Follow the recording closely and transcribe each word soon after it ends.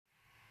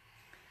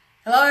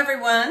Hello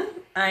everyone.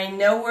 I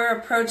know we're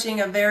approaching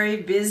a very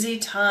busy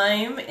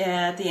time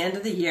at the end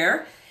of the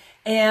year.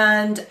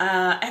 And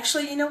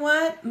actually, you know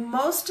what?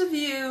 Most of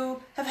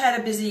you have had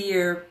a busy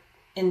year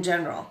in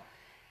general.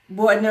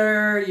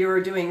 Whether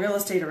you're doing real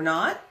estate or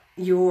not,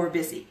 you're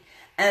busy.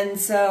 And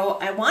so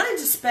I wanted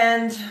to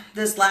spend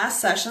this last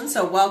session,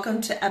 so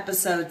welcome to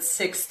episode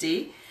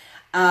 60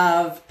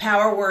 of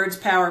Power Words,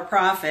 Power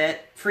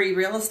Profit, free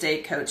real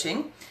estate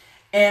coaching.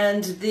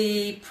 And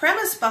the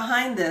premise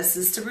behind this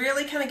is to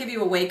really kind of give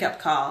you a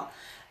wake-up call.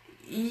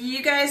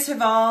 You guys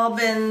have all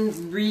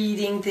been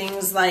reading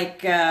things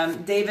like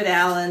David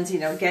Allen's,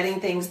 Getting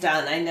Things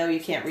Done. I know you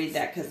can't read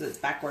that because it's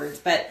backwards,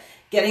 but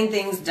Getting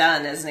Things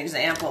Done as an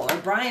example. Or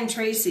Brian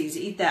Tracy's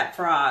Eat That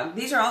Frog.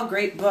 These are all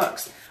great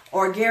books.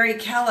 Or Gary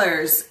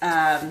Keller's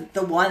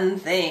The One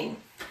Thing.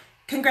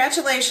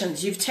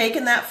 Congratulations, you've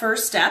taken that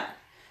first step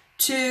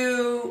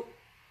to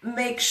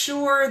make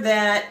sure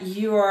that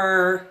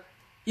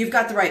you've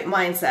got the right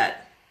mindset.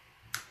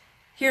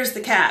 Here's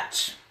the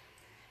catch.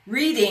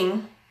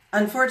 Reading,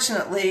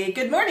 unfortunately,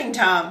 good morning,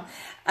 Tom.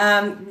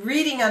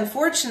 Reading,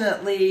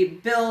 unfortunately,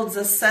 builds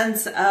a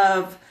sense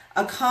of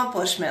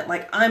accomplishment,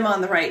 like I'm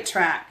on the right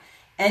track.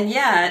 And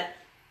yet,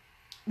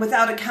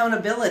 without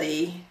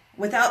accountability,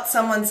 without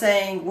someone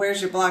saying,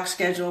 where's your block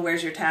schedule,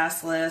 where's your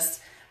task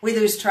list, we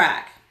lose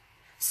track.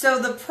 So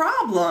the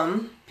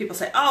problem, people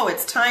say, oh,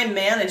 it's time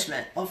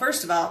management. Well,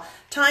 first of all,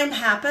 time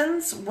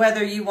happens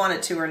whether you want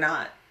it to or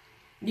not.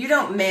 You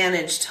don't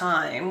manage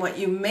time. What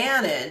you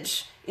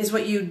manage is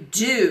what you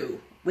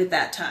do with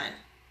that time.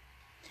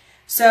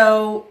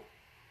 So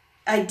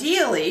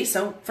ideally,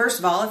 so first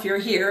of all, if you're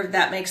here, if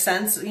that makes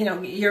sense,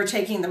 you're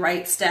taking the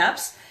right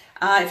steps.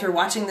 If you're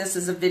watching this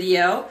as a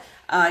video,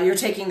 you're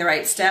taking the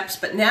right steps.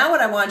 But now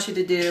what I want you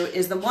to do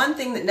is the one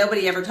thing that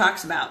nobody ever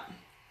talks about,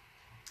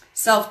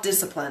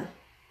 self-discipline.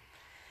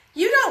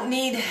 You don't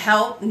need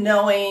help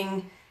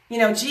knowing,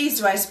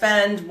 geez, do I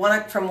spend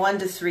from 1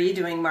 to 3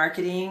 doing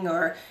marketing?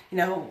 Or,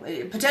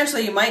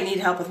 potentially you might need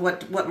help with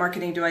what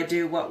marketing do I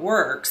do, what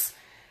works.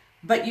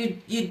 But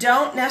you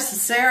don't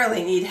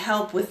necessarily need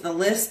help with the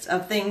list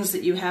of things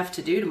that you have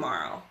to do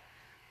tomorrow.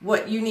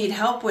 What you need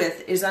help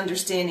with is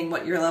understanding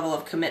what your level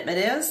of commitment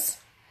is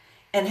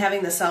and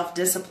having the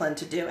self-discipline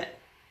to do it.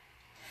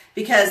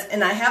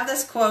 And I have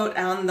this quote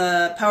on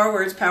the Power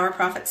Words, Power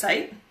Profit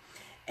site.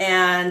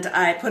 And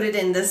I put it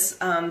in this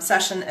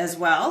session as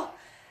well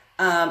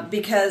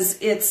because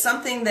it's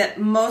something that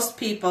most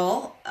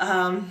people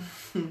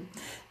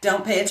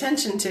don't pay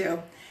attention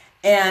to.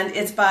 And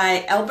it's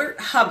by Elbert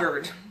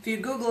Hubbard. If you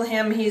Google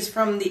him, he's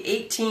from the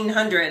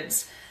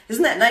 1800s.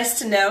 Isn't that nice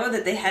to know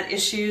that they had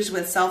issues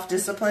with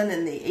self-discipline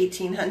in the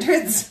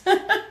 1800s?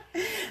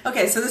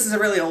 Okay, so this is a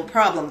really old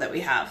problem that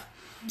we have.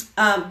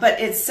 But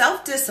it's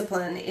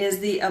self-discipline is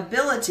the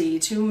ability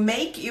to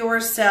make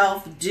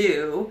yourself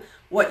do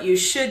what you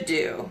should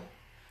do,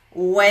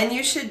 when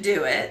you should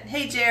do it,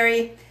 hey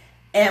Jerry,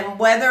 and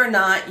whether or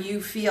not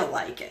you feel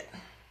like it.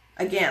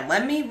 Again,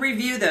 let me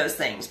review those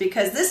things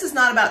because this is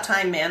not about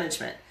time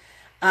management.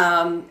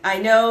 I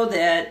know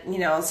that,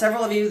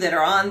 several of you that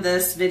are on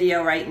this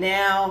video right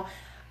now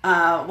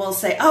will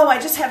say, oh, I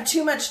just have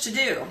too much to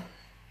do.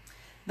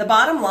 The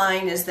bottom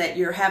line is that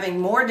you're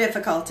having more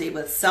difficulty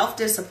with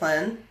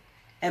self-discipline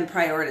and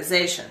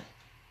prioritization.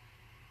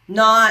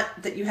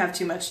 Not that you have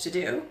too much to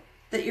do,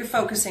 that you're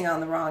focusing on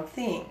the wrong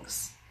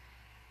things.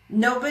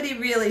 Nobody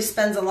really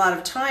spends a lot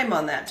of time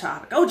on that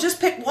topic. Oh,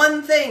 just pick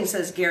one thing,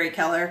 says Gary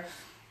Keller.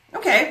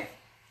 Okay,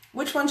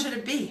 which one should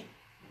it be?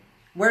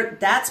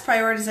 That's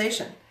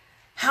prioritization.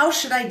 How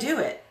should I do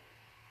it?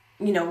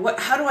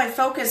 How do I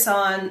focus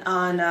on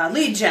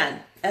lead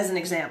gen, as an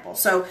example?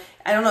 So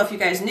I don't know if you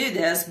guys knew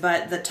this,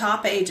 but the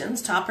top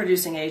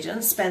producing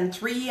agents, spend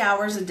 3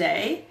 hours a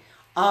day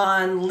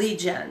on lead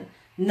gen.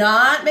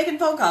 Not making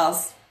phone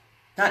calls,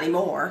 not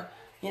anymore.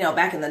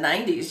 Back in the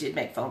 90s, you'd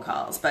make phone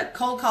calls, but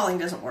cold calling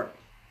doesn't work.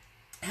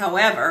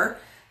 However,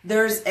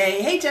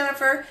 hey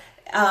Jennifer,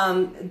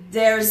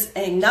 there's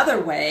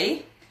another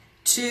way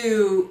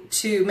to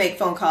make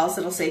phone calls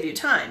that'll save you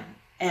time.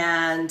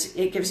 And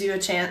it gives you a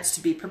chance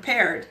to be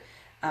prepared.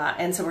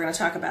 And so we're going to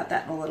talk about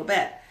that in a little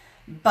bit.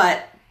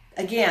 But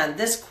again,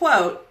 this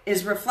quote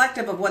is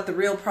reflective of what the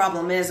real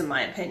problem is, in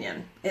my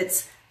opinion.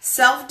 It's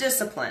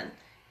self-discipline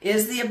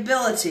is the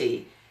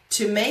ability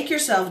to make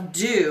yourself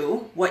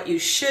do what you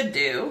should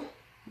do.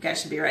 You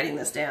guys should be writing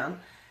this down.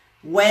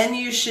 When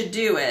you should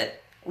do it,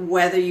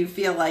 whether you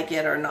feel like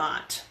it or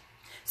not.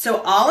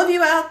 So all of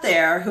you out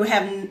there who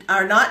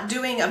are not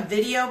doing a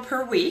video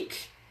per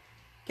week,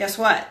 guess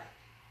what?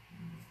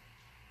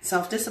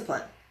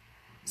 Self-discipline.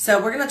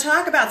 So we're going to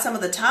talk about some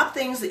of the top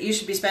things that you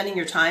should be spending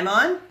your time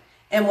on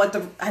and what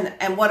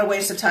a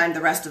waste of time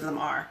the rest of them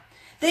are.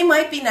 They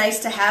might be nice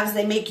to have as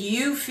they make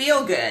you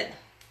feel good.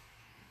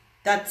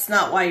 That's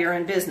not why you're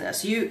in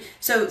business.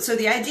 So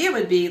the idea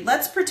would be,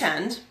 let's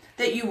pretend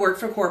that you work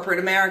for corporate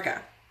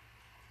America.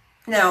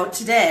 Now,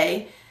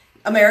 today,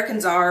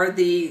 Americans are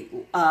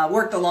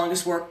work the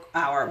longest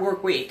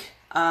work week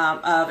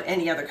of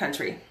any other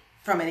country.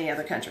 from any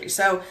other country.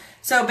 So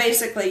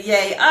basically,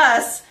 yay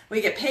us,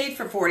 we get paid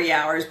for 40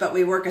 hours, but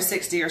we work a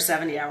 60 or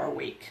 70 hour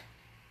week.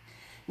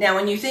 Now,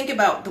 when you think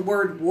about the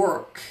word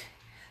work,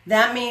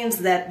 that means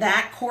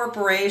that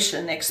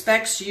corporation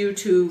expects you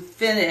to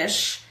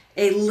finish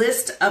a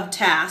list of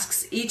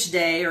tasks each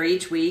day or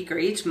each week or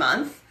each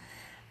month.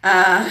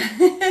 And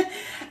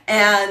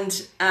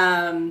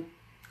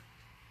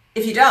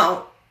if you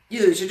don't,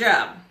 you lose your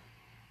job.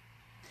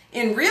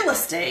 In real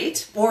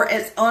estate, or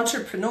as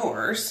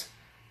entrepreneurs,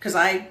 because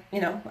I'm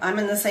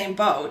in the same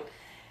boat,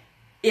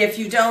 if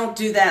you don't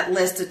do that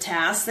list of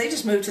tasks, they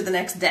just move to the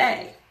next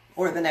day,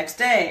 or the next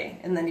day,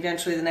 and then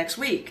eventually the next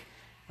week,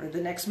 or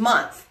the next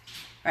month,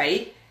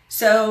 right?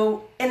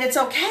 So, and it's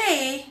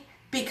okay,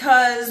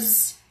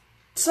 because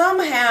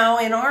somehow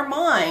in our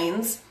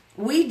minds,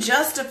 we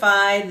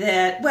justify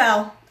that,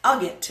 well, I'll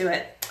get to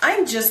it.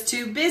 I'm just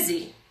too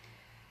busy.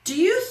 Do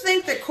you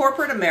think that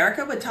corporate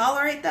America would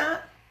tolerate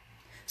that?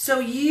 So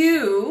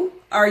you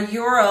are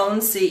your own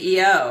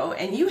CEO,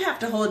 and you have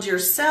to hold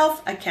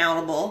yourself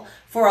accountable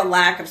for a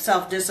lack of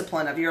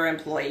self-discipline of your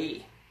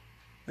employee,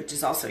 which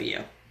is also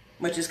you,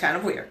 which is kind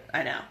of weird,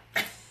 I know.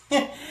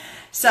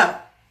 So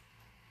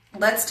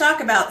let's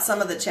talk about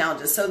some of the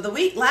challenges. So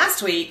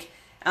last week,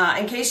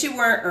 in case you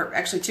weren't, or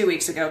actually 2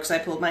 weeks ago, because I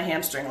pulled my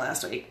hamstring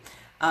last week,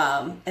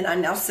 and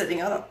I'm now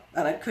sitting on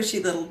a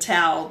cushy little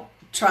towel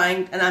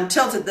and I'm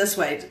tilted this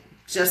way,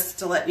 just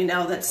to let you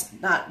know that's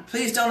not,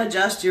 please don't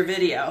adjust your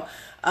video.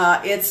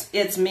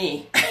 It's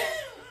me.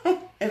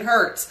 It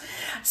hurts.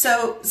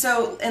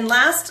 So in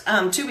last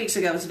 2 weeks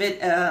ago's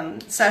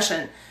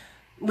session,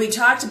 we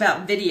talked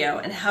about video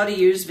and how to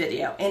use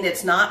video. And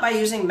it's not by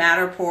using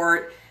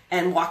Matterport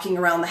and walking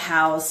around the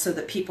house so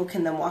that people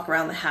can then walk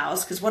around the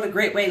house, because what a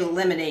great way to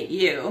eliminate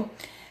you.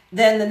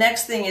 Then the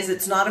next thing is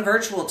it's not a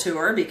virtual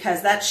tour,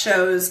 because that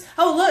shows,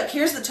 oh, look,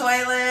 here's the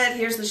toilet,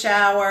 here's the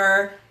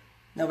shower.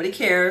 Nobody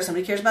cares.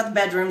 Nobody cares about the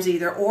bedrooms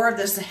either, or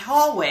this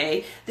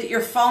hallway that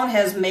your phone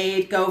has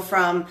made go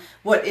from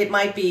what it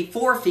might be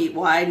 4 feet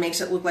wide,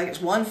 makes it look like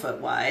it's 1 foot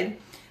wide.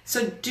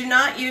 So do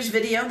not use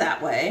video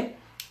that way.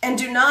 And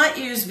do not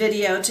use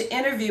video to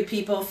interview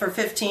people for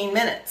 15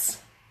 minutes.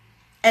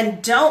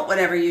 And don't,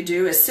 whatever you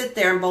do, is sit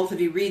there and both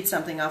of you read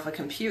something off a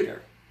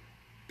computer,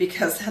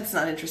 because that's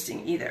not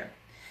interesting either.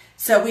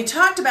 So we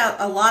talked about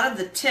a lot of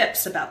the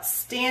tips about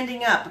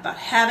standing up, about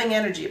having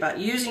energy, about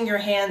using your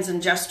hands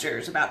and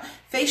gestures, about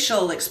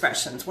facial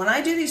expressions. When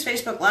I do these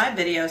Facebook Live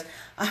videos,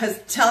 I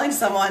was telling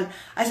someone,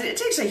 I said, it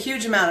takes a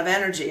huge amount of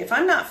energy. If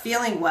I'm not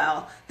feeling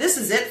well, this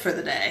is it for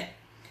the day.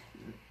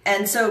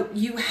 And so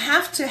you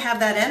have to have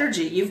that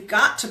energy. You've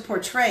got to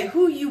portray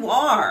who you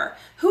are.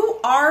 Who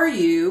are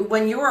you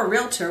when you're a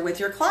realtor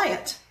with your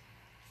client?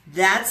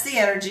 That's the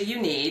energy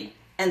you need,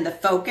 and the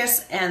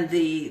focus and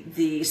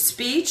the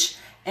speech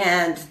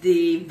and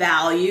the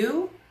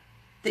value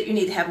that you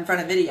need to have in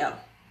front of video,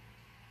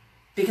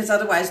 because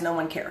otherwise no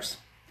one cares.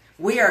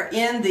 We are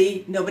in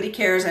the nobody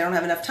cares, I don't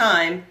have enough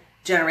time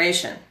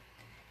generation,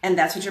 and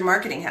that's what your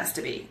marketing has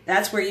to be.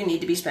 That's where you need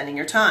to be spending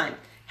your time.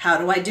 How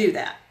do I do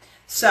that?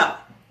 So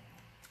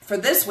for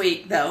this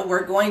week, though,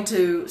 we're going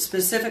to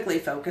specifically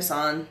focus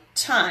on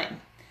time,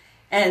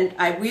 and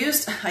I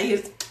used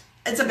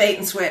it's a bait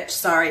and switch,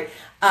 sorry.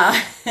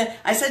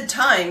 I said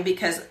time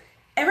because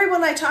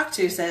everyone I talked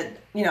to said,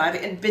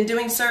 I've been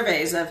doing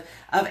surveys of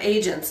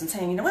agents and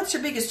saying, what's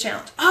your biggest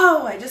challenge?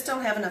 Oh, I just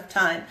don't have enough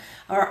time.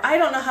 Or I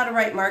don't know how to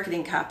write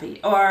marketing copy.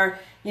 Or,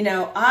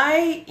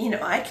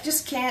 I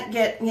just can't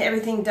get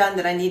everything done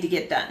that I need to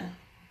get done.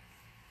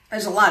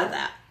 There's a lot of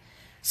that.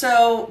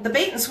 So the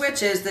bait and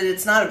switch is that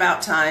it's not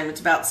about time,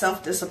 it's about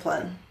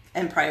self-discipline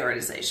and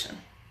prioritization.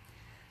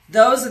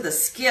 Those are the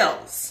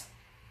skills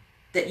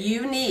that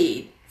you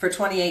need for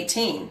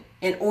 2018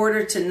 in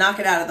order to knock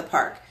it out of the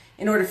park,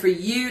 in order for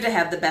you to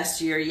have the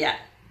best year yet.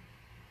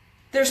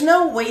 There's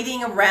no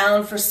waiting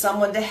around for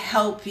someone to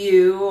help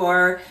you,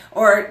 or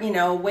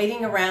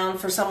waiting around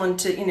for someone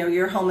to,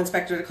 your home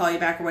inspector to call you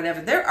back or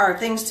whatever. There are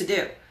things to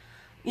do.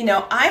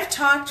 I've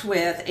talked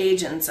with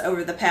agents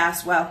over the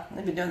past,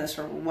 I've been doing this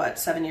for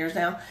 7 years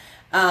now.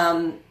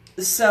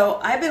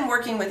 So I've been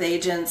working with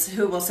agents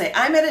who will say,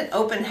 I'm at an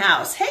open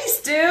house. Hey,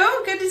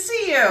 Stu, good to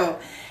see you.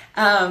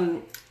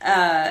 They're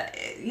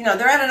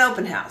at an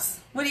open house.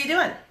 What are you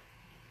doing?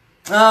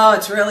 Oh,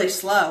 it's really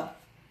slow.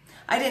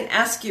 I didn't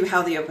ask you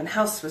how the open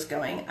house was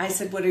going. I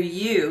said, what are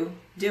you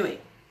doing?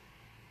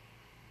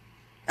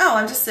 Oh,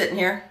 I'm just sitting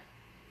here.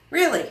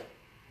 Really?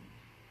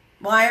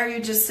 Why are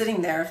you just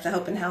sitting there if the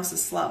open house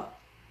is slow?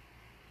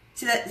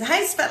 See that?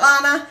 Hi,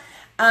 Svetlana.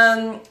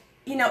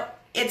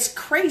 It's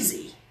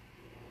crazy.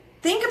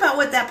 Think about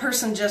what that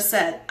person just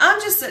said.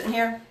 I'm just sitting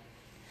here.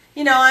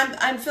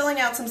 I'm filling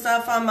out some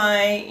stuff on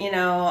my,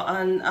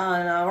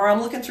 or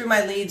I'm looking through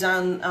my leads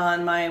on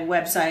my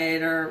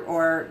website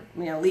or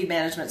lead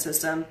management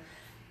system.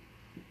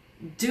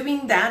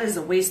 Doing that is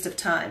a waste of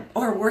time.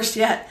 Or worse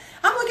yet,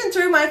 I'm looking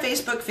through my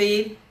Facebook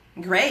feed.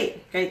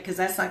 Great, because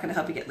that's not going to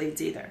help you get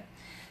leads either.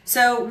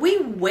 So we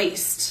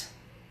waste,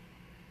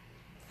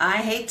 I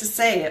hate to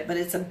say it, but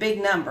it's a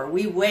big number.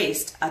 We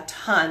waste a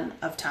ton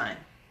of time.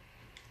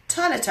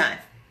 ton of time.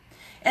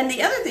 And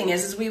the other thing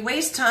is we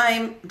waste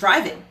time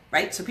driving,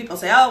 right? So people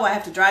say, oh, I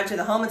have to drive to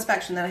the home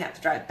inspection, then I have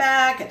to drive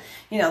back, and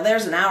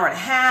there's an hour and a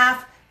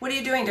half. What are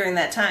you doing during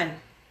that time?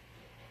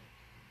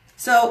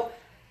 So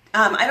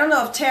I don't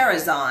know if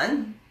Tara's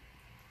on,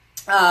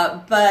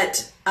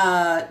 but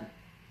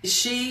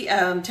she,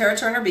 Tara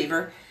Turner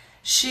Beaver,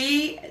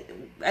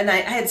 and I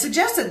had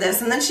suggested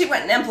this, and then she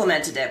went and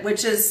implemented it,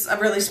 which is a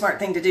really smart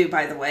thing to do,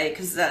 by the way,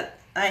 because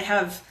I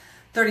have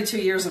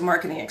 32 years of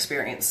marketing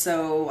experience,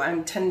 so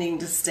I'm tending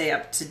to stay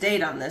up to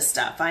date on this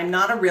stuff. I'm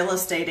not a real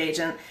estate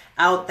agent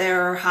out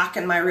there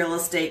hawking my real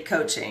estate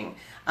coaching.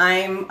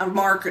 I'm a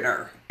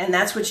marketer, and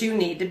that's what you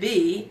need to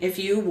be if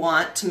you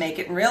want to make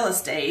it in real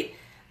estate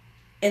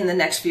in the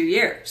next few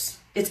years.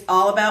 It's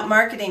all about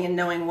marketing and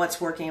knowing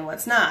what's working and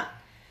what's not.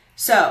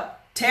 So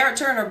Tara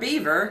Turner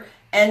Beaver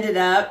ended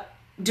up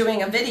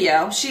doing a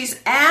video.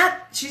 She's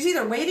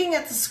either waiting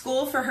at the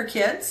school for her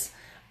kids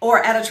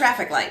or at a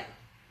traffic light.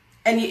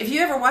 And if you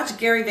ever watch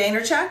Gary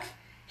Vaynerchuk,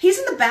 he's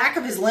in the back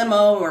of his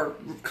limo or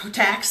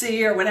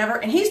taxi or whatever,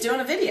 and he's doing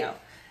a video.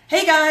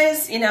 Hey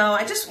guys,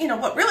 I just,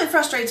 what really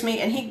frustrates me,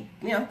 and he,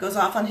 goes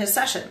off on his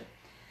session.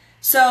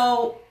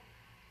 So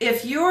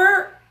if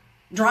you're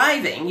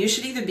driving, you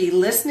should either be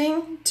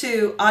listening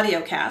to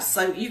audio casts,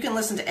 so you can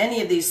listen to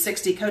any of these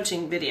 60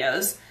 coaching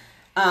videos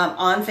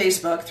on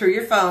Facebook through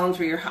your phone,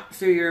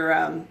 through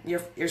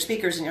your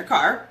speakers in your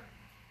car.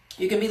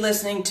 You can be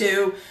listening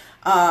to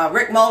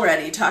Rick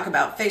Mulready talk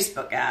about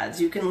Facebook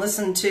ads. You can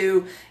listen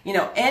to,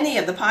 any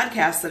of the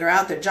podcasts that are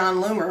out there.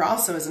 John Loomer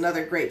also is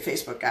another great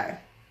Facebook guy.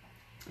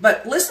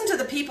 But listen to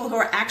the people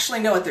who actually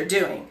know what they're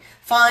doing.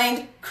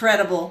 Find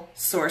credible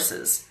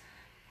sources.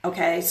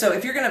 Okay, so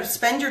if you're going to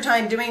spend your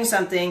time doing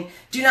something,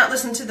 do not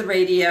listen to the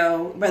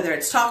radio, whether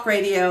it's talk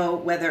radio,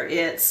 whether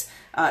it's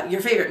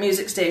your favorite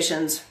music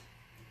stations.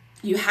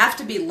 You have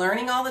to be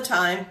learning all the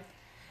time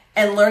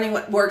and learning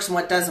what works and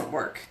what doesn't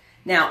work.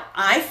 Now,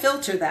 I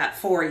filter that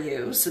for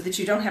you so that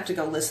you don't have to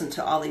go listen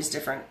to all these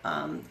different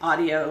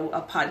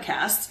audio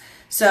podcasts.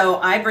 So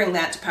I bring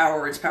that to Power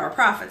Words, Power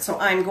Profit. So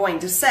I'm going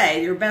to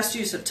say your best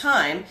use of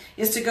time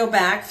is to go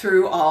back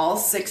through all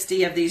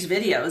 60 of these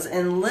videos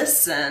and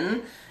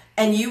listen,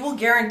 and you will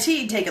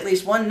guaranteed take at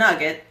least one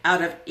nugget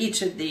out of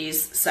each of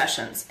these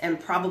sessions,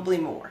 and probably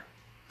more.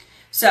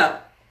 So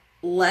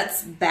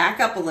let's back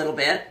up a little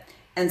bit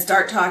and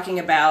start talking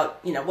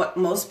about, what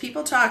most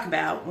people talk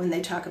about when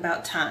they talk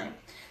about time.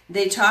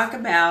 They talk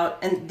about,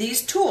 and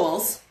these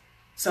tools,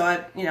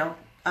 so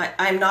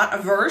I'm not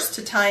averse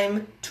to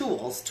time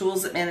tools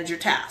that manage your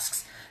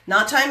tasks.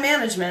 Not time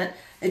management.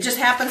 It just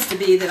happens to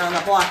be that on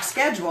a block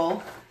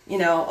schedule,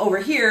 over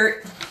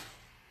here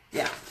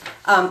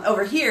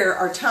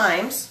are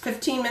times,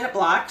 15-minute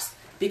blocks,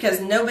 because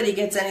nobody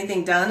gets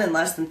anything done in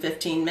less than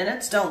 15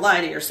 minutes. Don't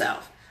lie to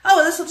yourself. Oh,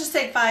 well, this will just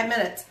take 5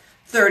 minutes.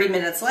 30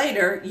 minutes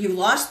later, you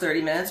lost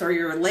 30 minutes or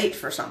you're late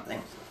for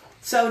something.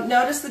 So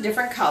notice the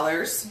different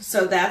colors.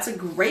 So that's a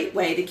great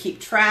way to keep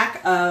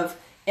track of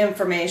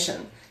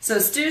information. So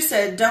Stu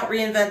said, don't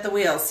reinvent the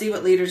wheel. See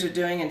what leaders are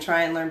doing and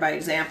try and learn by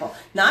example.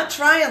 Not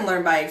try and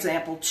learn by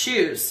example,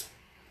 choose.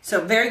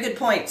 So very good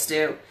point,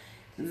 Stu.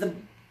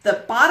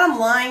 The bottom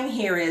line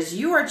here is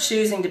you are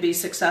choosing to be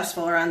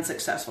successful or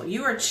unsuccessful.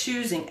 You are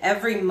choosing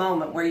every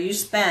moment where you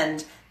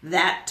spend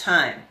that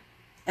time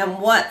and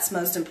what's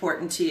most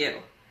important to you.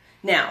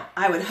 Now,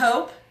 I would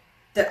hope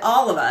that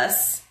all of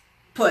us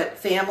put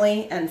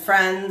family and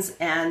friends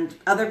and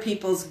other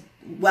people's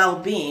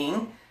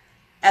well-being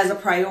as a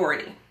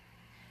priority.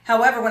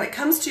 However, when it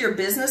comes to your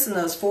business and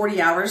those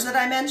 40 hours that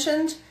I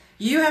mentioned,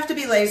 you have to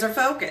be laser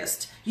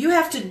focused. You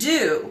have to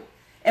do.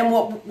 And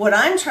what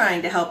I'm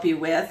trying to help you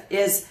with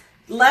is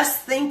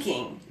less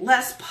thinking,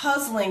 less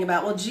puzzling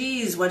about, well,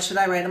 geez, what should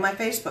I write in my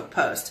Facebook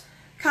post?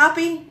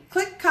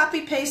 Click,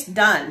 copy, paste,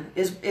 done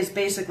is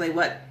basically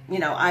what,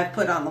 I've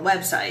put on the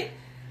website,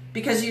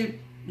 because you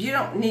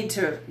don't need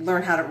to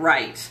learn how to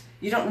write.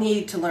 You don't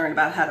need to learn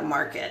about how to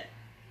market.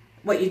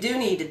 What you do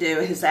need to do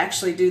is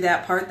actually do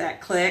that part, that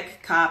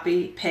click,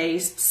 copy,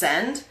 paste,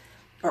 send,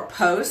 or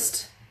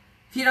post.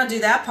 If you don't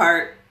do that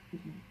part,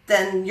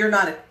 then you're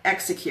not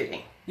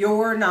executing.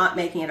 You're not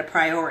making it a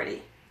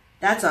priority.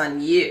 That's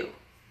on you,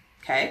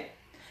 okay?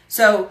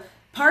 So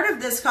part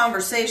of this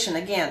conversation,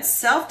 again,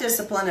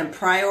 self-discipline and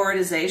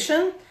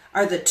prioritization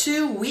are the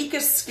two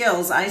weakest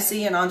skills I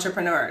see in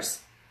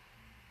entrepreneurs.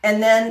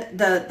 And then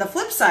the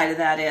flip side of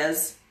that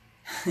is,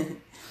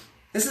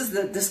 this is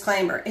the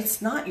disclaimer,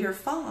 it's not your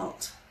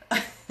fault.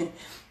 And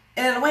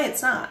in a way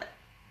it's not.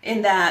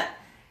 In that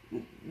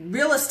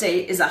real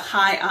estate is a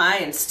high I,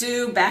 and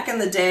Stu, back in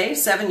the day,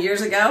 7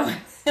 years ago,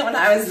 when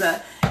I was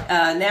the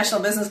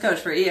national business coach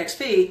for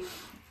EXP,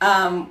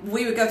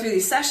 we would go through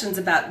these sessions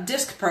about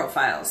DISC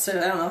profiles. So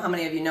I don't know how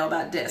many of you know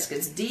about DISC.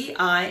 It's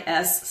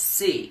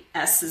D-I-S-C,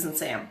 S as in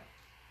Sam.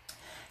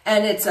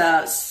 And it's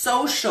a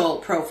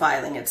social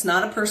profiling. It's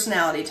not a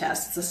personality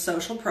test. It's a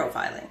social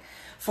profiling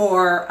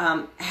for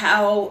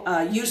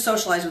how you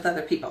socialize with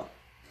other people.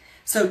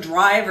 So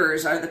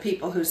drivers are the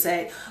people who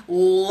say,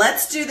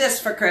 let's do this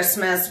for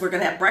Christmas. We're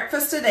going to have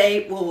breakfast at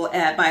 8.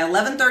 By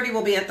 11:30,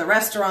 we'll be at the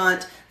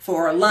restaurant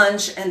for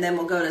lunch, and then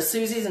we'll go to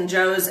Susie's and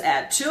Joe's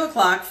at 2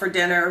 o'clock for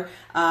dinner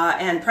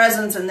and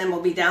presents, and then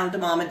we'll be down to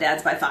Mom and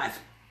Dad's by 5.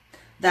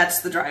 That's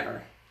the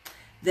driver.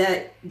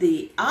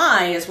 The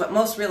I is what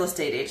most real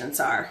estate agents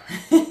are,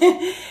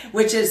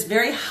 which is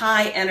very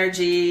high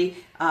energy,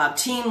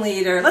 team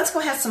leader. Let's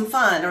go have some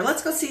fun, or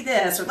let's go see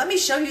this, or let me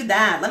show you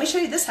that. Let me show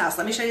you this house.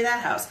 Let me show you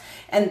that house.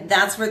 And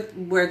that's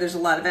where there's a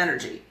lot of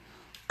energy,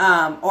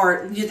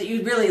 or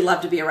you really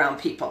love to be around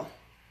people.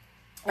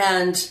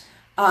 And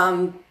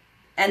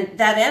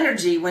that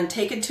energy, when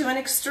taken to an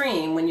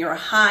extreme, when you're a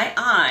high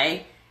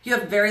I, you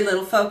have very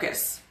little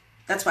focus.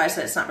 That's why I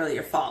said it's not really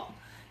your fault.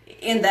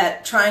 In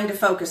that trying to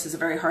focus is a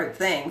very hard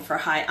thing for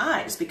high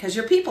I's, because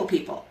you're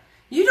people.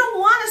 You don't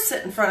want to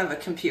sit in front of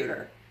a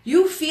computer.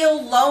 You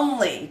feel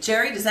lonely.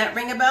 Jerry, does that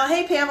ring a bell?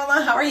 Hey,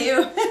 Pamela, how are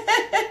you?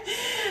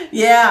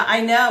 Yeah,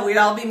 I know. We'd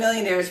all be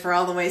millionaires for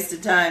all the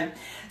wasted time.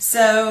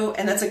 So,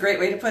 and that's a great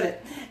way to put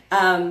it.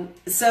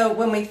 So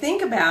when we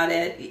think about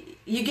it,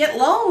 you get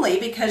lonely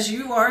because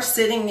you are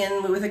sitting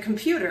in with a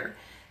computer.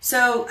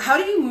 So how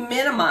do you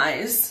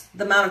minimize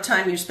the amount of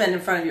time you spend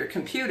in front of your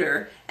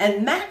computer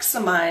and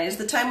maximize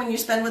the time when you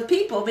spend with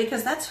people,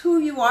 because that's who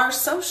you are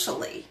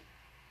socially?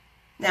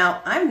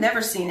 Now, I've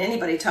never seen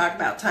anybody talk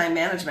about time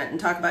management and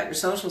talk about your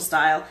social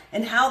style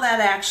and how that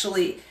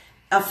actually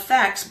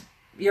affects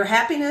your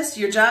happiness,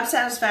 your job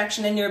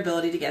satisfaction, and your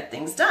ability to get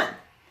things done.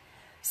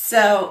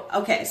 So,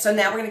 okay, so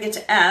now we're going to get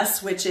to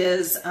S, which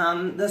is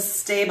the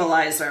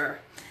stabilizer.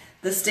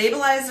 The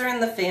stabilizer in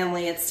the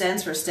family, it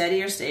stands for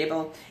steady or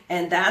stable,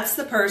 and that's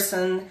the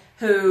person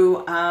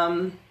who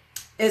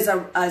is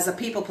a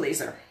people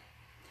pleaser.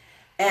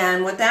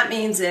 And what that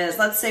means is,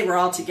 let's say we're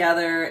all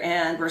together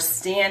and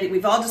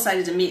we've all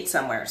decided to meet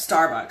somewhere,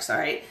 Starbucks, all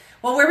right?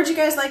 Well, where would you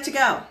guys like to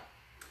go?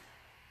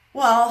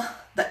 Well,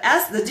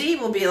 the D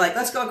will be like,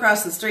 let's go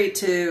across the street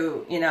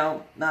to,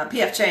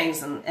 P.F.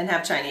 Chang's and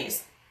have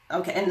Chinese.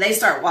 Okay, and they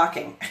start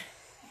walking.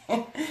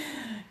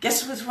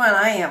 Guess which one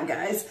I am,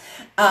 guys?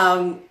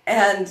 And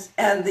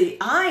the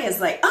I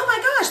is like, oh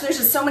my gosh, there's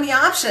just so many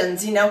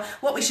options.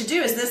 What we should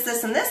do is this,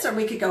 this, and this, or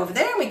we could go over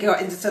there and we could go.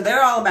 And so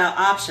they're all about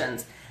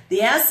options.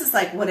 The S is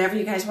like, whatever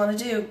you guys want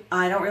to do,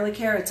 I don't really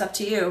care. It's up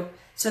to you.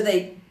 So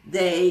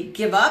they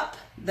give up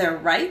their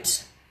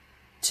right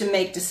to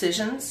make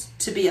decisions,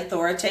 to be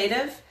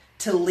authoritative,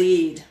 to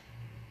lead.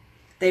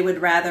 They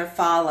would rather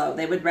follow.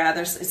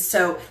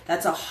 So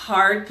that's a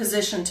hard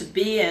position to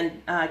be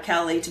in,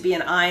 Kelly, to be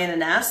an I and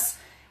an S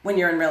when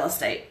you're in real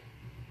estate.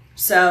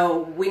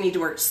 So we need to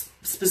work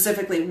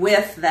specifically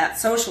with that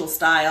social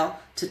style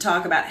to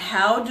talk about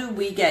how do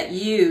we get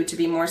you to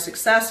be more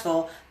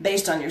successful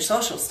based on your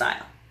social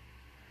style.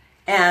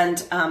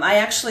 And I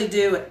actually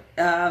do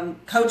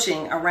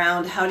coaching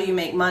around how do you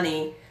make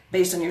money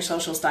based on your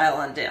social style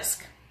on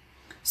DISC.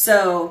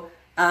 So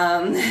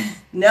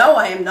no,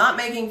 I am not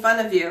making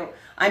fun of you.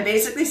 I'm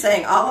basically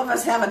saying all of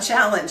us have a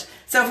challenge.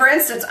 So for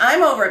instance,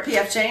 I'm over at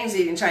P.F. Chang's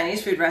eating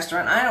Chinese food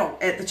restaurant.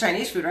 At the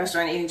Chinese food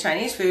restaurant eating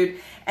Chinese food,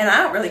 and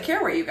I don't really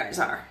care where you guys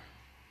are.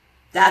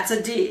 That's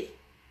a D.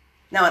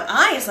 Now an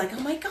I is like, oh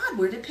my God,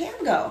 where did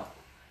Pam go?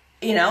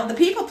 The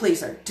people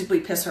pleaser. Did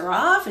we piss her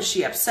off? Is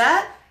she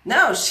upset?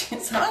 No,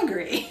 she's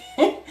hungry.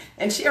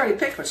 And she already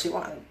picked what she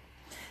wanted.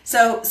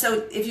 So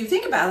if you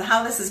think about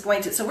how this is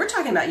going to, so we're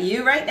talking about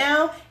you right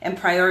now and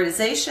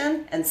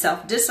prioritization and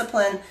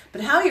self-discipline,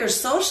 but how your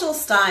social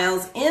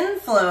styles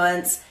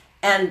influence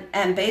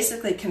and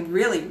basically can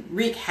really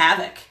wreak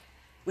havoc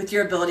with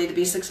your ability to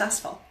be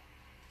successful.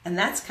 And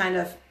that's kind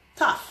of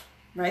tough,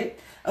 right?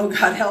 Oh,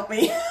 God, help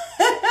me.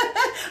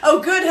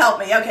 Oh, good, help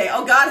me. Okay,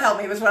 oh, God,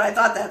 help me was what I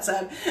thought that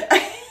said.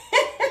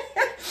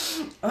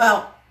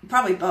 Well,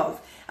 probably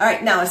both. All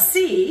right, now a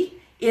C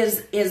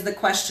is the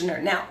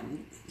questioner. Now,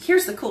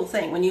 here's the cool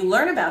thing. When you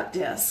learn about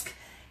DISC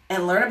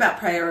and learn about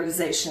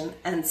prioritization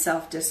and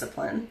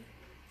self-discipline,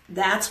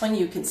 that's when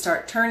you can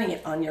start turning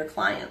it on your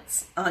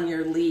clients, on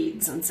your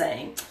leads, and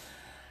saying,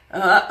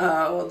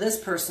 uh-oh, this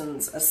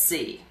person's a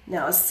C.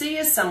 Now, a C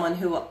is someone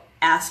who will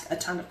ask a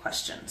ton of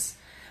questions.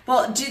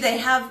 Well, do they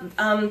have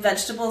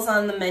vegetables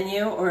on the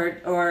menu,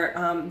 or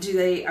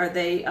are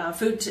they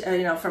food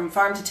from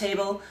farm to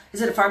table?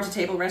 Is it a farm to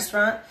table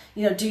restaurant?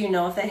 Do you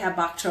know if they have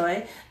bok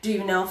choy? Do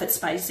you know if it's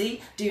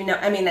spicy? Do you know?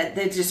 I mean,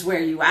 they just wear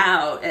you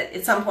out.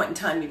 At some point in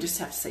time, you just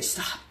have to say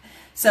stop.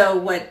 So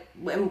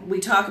when we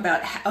talk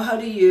about how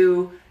do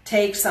you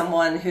take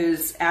someone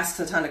who's asked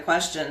a ton of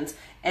questions,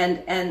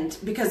 and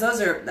because those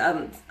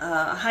are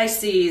high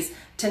C's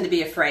tend to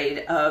be afraid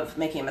of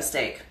making a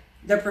mistake.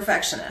 They're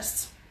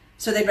perfectionists.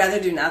 So they'd rather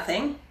do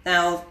nothing.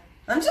 Now,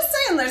 I'm just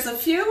saying there's a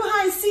few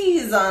high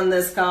C's on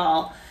this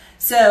call.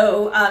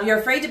 So you're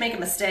afraid to make a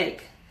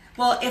mistake.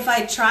 Well, if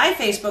I try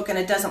Facebook and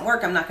it doesn't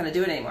work, I'm not going to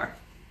do it anymore.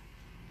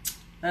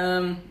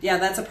 Yeah,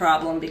 that's a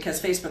problem,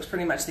 because Facebook's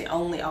pretty much the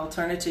only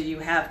alternative you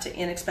have to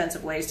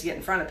inexpensive ways to get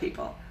in front of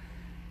people.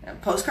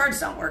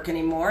 Postcards don't work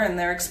anymore, and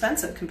they're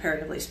expensive,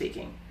 comparatively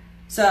speaking.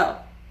 So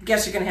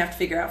guess you're going to have to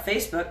figure out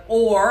Facebook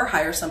or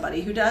hire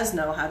somebody who does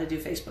know how to do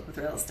Facebook with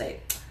real estate.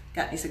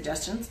 Got any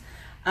suggestions?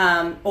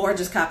 Or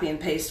just copy and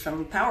paste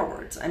from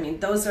PowerWords. I mean,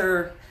 those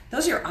are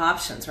your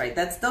options, right?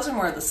 Those are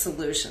more of the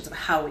solutions of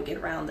how we get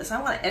around this.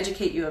 I want to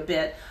educate you a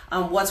bit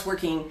on what's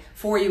working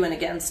for you and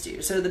against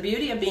you. So the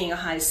beauty of being a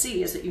high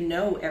C is that you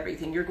know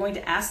everything. You're going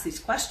to ask these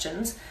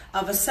questions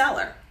of a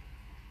seller,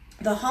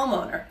 the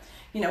homeowner.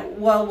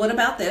 Well, what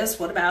about this?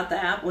 What about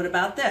that? What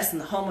about this? And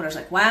the homeowner's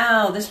like,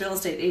 wow, this real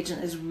estate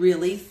agent is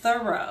really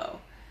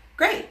thorough.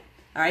 Great.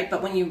 All right.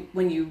 But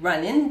when you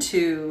run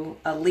into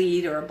a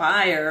lead or a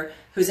buyer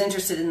who's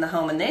interested in the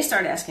home and they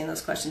start asking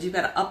those questions, you've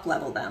got to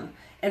up-level them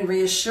and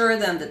reassure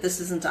them that this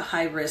isn't a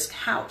high-risk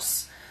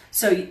house.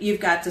 So you've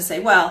got to say,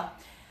 well,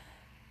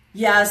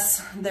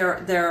 yes,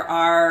 there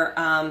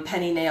are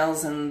penny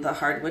nails in the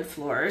hardwood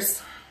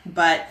floors,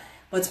 but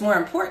what's more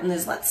important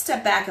is let's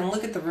step back and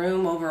look at the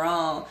room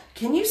overall.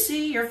 Can you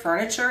see your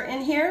furniture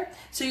in here?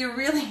 So you're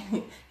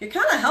kind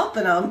of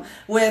helping them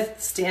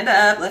with stand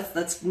up.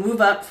 Let's move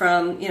up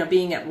from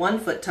being at 1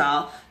 foot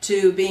tall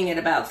to being at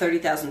about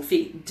 30,000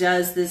 feet.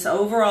 Does this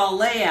overall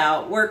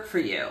layout work for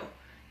you?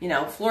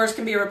 Floors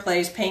can be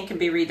replaced, paint can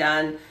be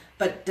redone,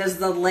 but does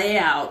the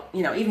layout,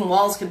 even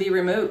walls can be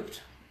removed?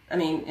 I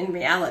mean, in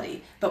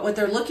reality. But what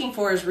they're looking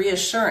for is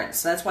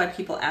reassurance. That's why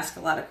people ask a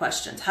lot of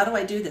questions. How do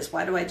I do this?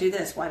 Why do I do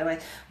this?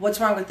 What's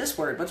wrong with this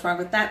word? What's wrong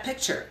with that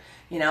picture?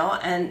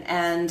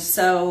 And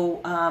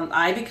so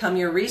I become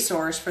your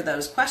resource for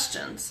those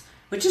questions,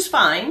 which is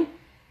fine.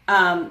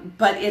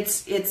 But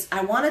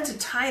I wanted to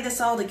tie this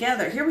all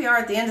together. Here we are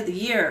at the end of the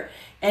year,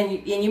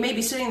 and you may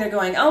be sitting there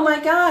going, oh my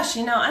gosh,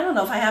 I don't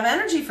know if I have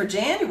energy for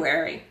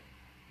January.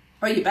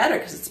 Well, you better,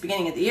 because it's the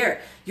beginning of the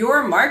year.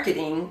 Your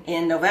marketing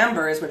in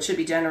November is what should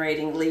be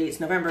generating leads.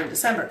 November and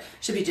December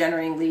should be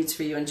generating leads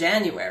for you in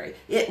January.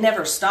 It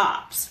never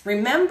stops.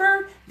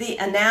 Remember the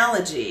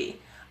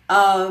analogy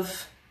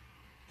of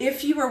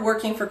if you were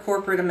working for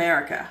corporate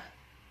America,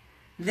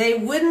 they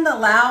wouldn't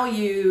allow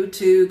you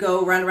to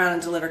go run around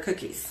and deliver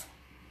cookies.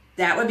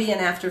 That would be an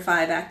after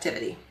 5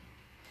 activity.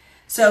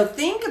 So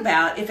think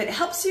about if it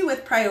helps you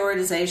with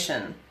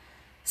prioritization.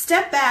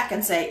 Step back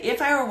and say,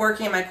 if I were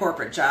working in my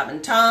corporate job,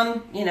 and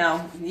Tom,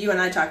 you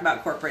and I talk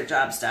about corporate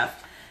job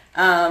stuff.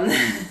 No,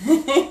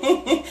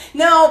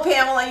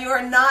 Pamela, you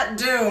are not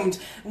doomed.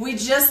 We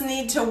just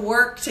need to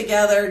work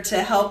together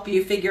to help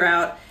you figure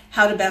out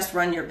how to best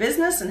run your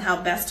business and how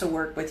best to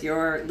work with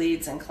your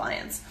leads and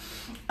clients.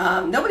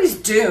 Nobody's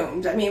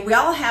doomed. I mean, we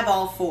all have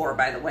all 4,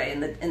 by the way,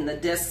 in the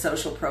DISC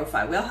social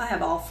profile. We all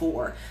have all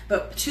 4,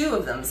 but 2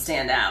 of them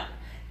stand out.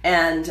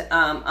 And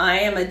I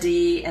am a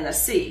D and a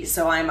C,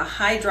 so I'm a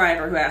high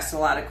driver who asks a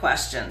lot of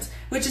questions,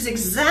 which is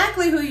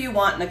exactly who you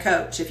want in a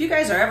coach. If you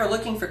guys are ever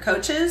looking for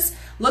coaches,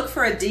 look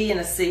for a D and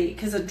a C,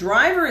 because a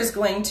driver is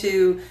going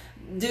to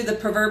do the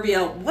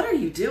proverbial, what are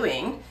you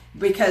doing?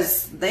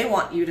 Because they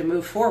want you to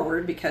move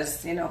forward,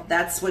 because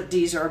that's what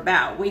D's are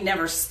about. We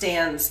never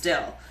stand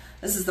still.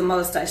 This is the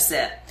most I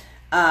sit.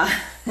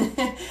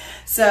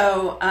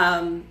 So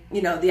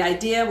the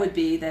idea would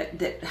be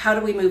that how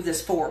do we move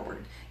this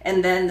forward?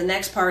 And then the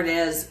next part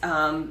is,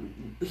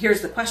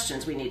 here's the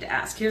questions we need to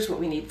ask. Here's what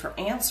we need for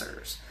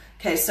answers.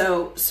 Okay,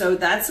 so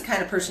that's the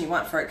kind of person you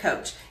want for a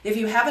coach. If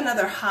you have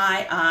another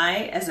high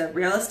I as a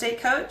real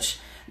estate coach,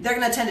 they're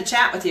going to tend to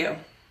chat with you.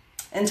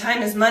 And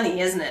time is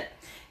money, isn't it?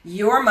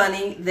 Your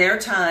money, their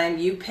time,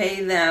 you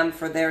pay them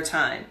for their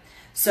time.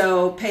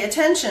 So pay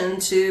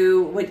attention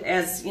to,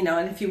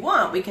 and if you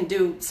want, we can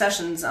do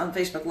sessions on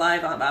Facebook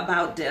Live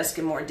about DISC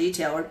in more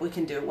detail, or we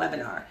can do a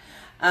webinar.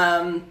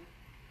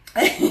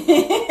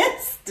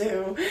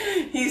 Stu,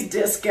 he's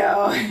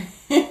disco.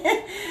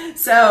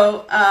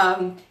 So,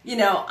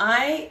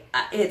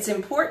 it's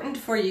important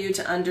for you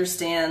to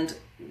understand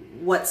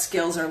what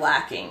skills are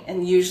lacking.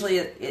 And usually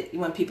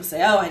when people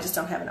say, oh, I just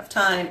don't have enough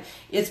time,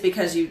 it's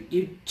because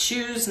you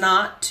choose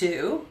not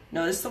to,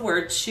 notice the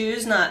word,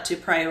 choose not to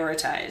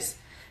prioritize,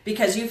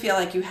 because you feel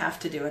like you have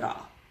to do it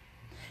all.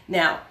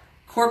 Now,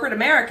 corporate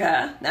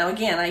America, now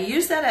again, I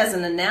use that as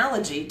an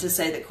analogy to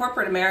say that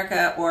corporate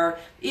America, or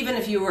even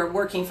if you were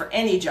working for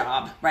any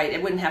job, right,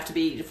 it wouldn't have to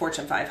be the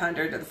Fortune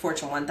 500 or the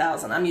Fortune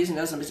 1000. I'm using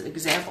those as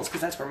examples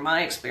because that's where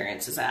my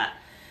experience is at.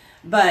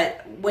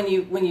 But when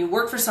you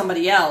work for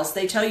somebody else,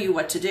 they tell you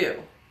what to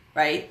do,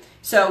 right?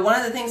 So one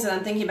of the things that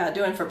I'm thinking about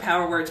doing for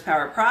PowerWords,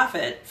 Power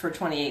Profit for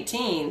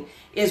 2018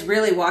 is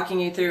really walking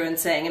you through and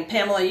saying, and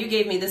Pamela, you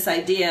gave me this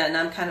idea and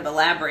I'm kind of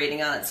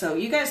elaborating on it. So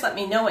you guys let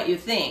me know what you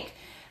think.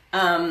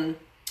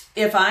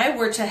 If I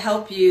were to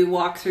help you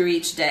walk through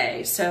each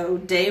day, so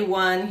day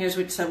 1,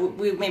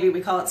 maybe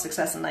we call it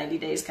success in 90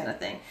 days kind of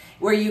thing,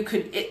 where you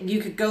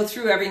could go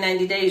through every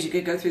 90 days, you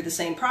could go through the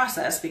same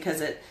process,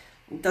 because it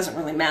doesn't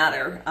really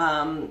matter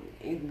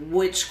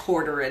which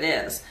quarter it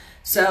is.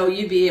 So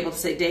you'd be able to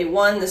say, day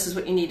 1, this is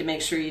what you need to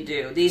make sure you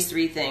do. These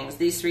 3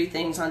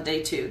 things on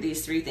day 2,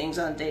 these 3 things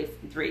on day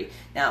 3.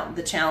 Now,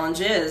 the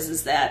challenge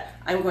is that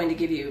I'm going to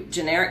give you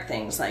generic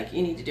things like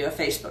you need to do a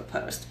Facebook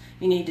post.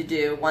 You need to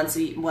do once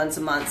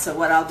a month. So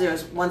what I'll do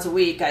is once a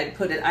week,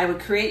 I would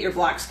create your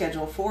block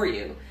schedule for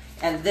you.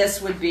 And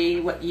this would be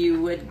what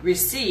you would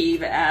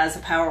receive as a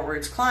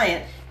PowerWords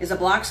client, is a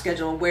block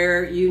schedule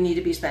where you need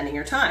to be spending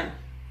your time.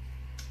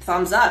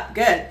 Thumbs up,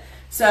 good.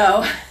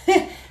 So,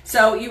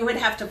 so you would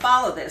have to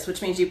follow this,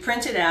 which means you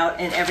print it out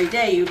and every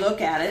day you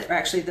look at it, or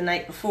actually the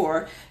night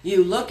before,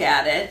 you look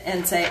at it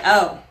and say,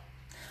 oh,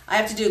 I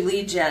have to do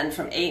lead gen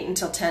from 8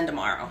 until 10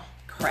 tomorrow.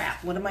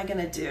 Crap, what am I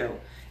gonna do?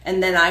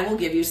 And then I will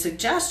give you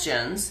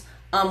suggestions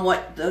on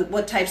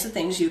what types of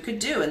things you could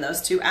do in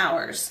those 2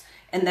 hours.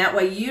 And that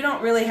way you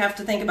don't really have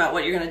to think about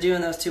what you're gonna do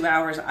in those 2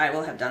 hours. I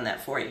will have done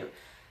that for you.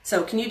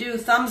 So can you do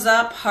thumbs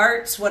up,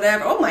 hearts,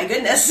 whatever? Oh my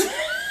goodness.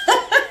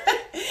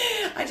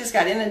 I just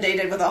got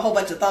inundated with a whole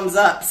bunch of thumbs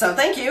up, so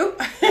thank you.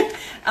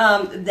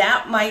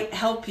 That might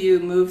help you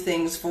move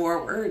things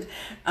forward.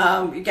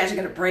 You guys are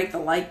going to break the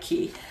like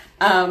key.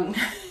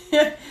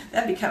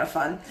 That'd be kind of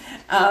fun.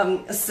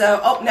 Oh,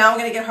 now I'm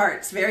going to get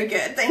hearts. Very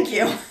good, thank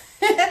you.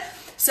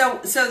 So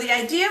the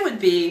idea would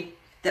be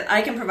that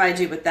I can provide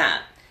you with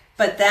that,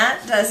 but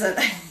that doesn't.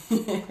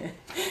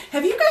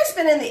 Have you guys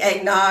been in the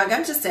eggnog?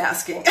 I'm just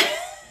asking.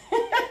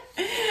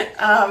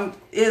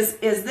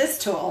 Is this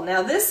tool.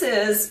 Now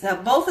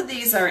both of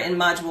these are in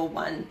module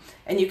 1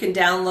 and you can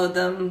download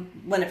them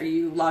whenever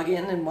you log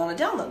in and want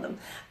to download them.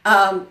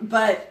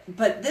 But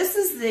this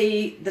is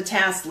the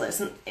task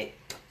list. And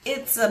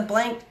it's a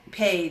blank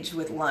page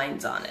with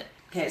lines on it.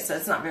 Okay, so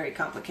it's not very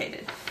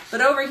complicated.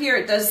 But over here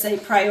it does say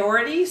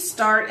priority,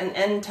 start, and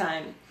end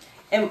time.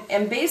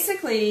 And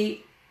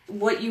basically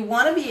what you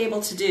want to be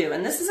able to do,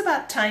 and this is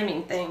about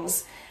timing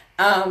things,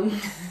 as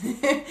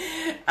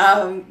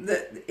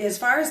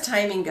far as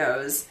timing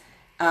goes,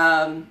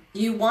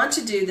 you want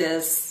to do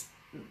this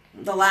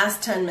the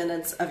last 10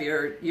 minutes of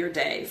your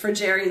day. For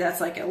Jerry, that's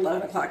like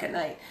 11 o'clock at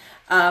night.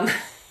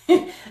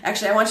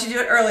 Actually, I want you to do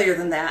it earlier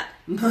than that.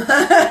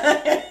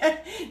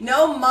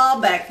 No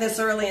Malbec this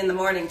early in the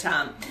morning,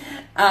 Tom.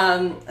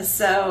 The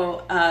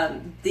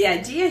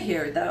idea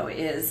here, though,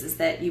 is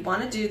that you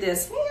want to do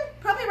this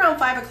probably around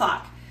 5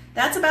 o'clock.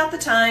 That's about the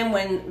time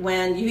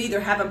when you either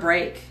have a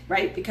break,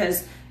 right?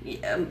 Because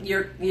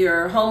your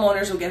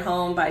homeowners will get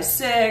home by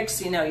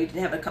 6. You can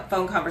have a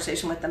phone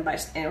conversation with them by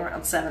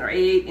around 7 or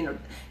 8. It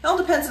all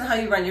depends on how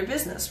you run your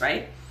business,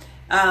 right?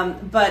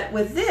 But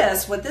with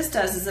this, what this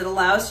does is it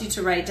allows you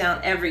to write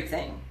down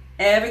everything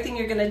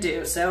you're going to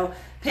do. So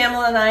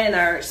Pamela and I, in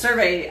our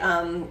survey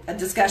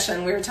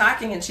discussion, we were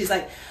talking, and she's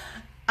like,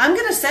 I'm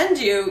going to send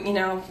you,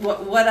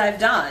 what I've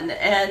done,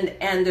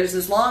 and there's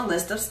this long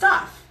list of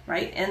stuff.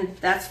 Right? And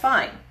that's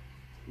fine.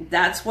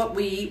 That's what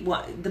we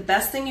want. The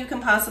best thing you can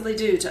possibly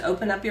do to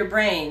open up your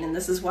brain, and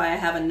this is why I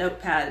have a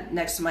notepad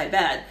next to my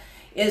bed,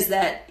 is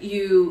that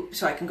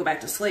so I can go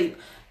back to sleep,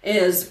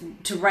 is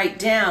to write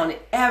down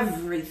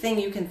everything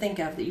you can think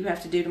of that you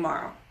have to do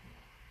tomorrow.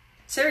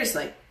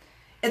 Seriously.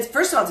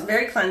 First of all, it's a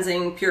very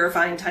cleansing,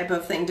 purifying type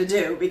of thing to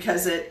do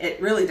because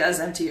it really does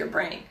empty your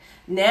brain.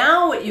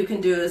 Now what you can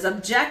do is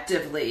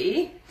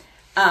objectively,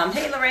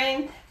 hey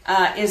Lorraine,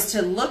 is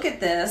to look at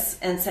this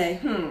and say,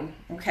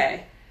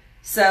 okay,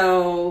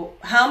 so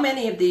how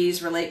many of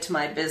these relate to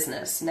my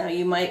business? Now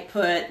you might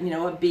put,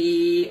 a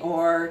B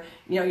or,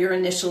 your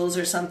initials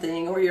or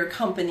something, or your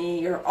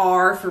company, or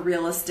R for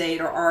real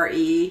estate, or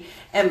RE,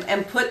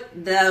 and put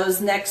those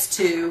next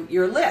to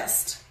your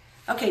list.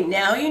 Okay,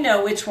 now you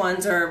know which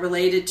ones are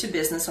related to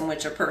business and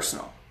which are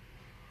personal.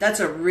 That's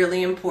a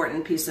really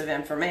important piece of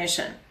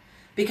information.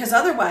 Because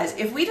otherwise,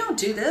 if we don't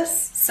do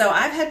this, so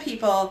I've had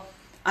people,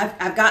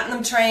 I've gotten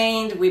them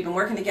trained, we've been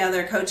working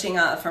together, coaching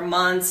for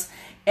months,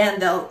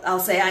 and I'll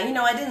say,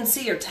 I didn't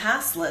see your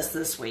task list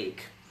this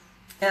week.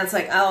 And it's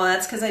like, oh,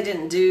 that's because I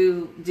didn't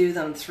do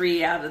them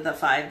 3 out of the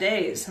 5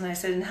 days. And I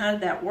said, and how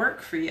did that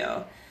work for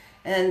you?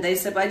 And they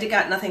said, well, I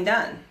got nothing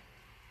done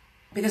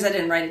because I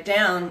didn't write it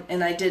down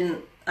and I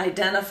didn't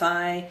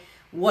identify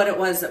what it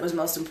was that was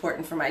most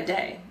important for my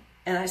day.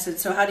 And I said,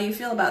 so how do you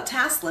feel about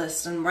task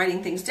lists and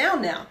writing things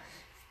down now?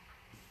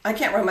 I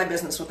can't run my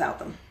business without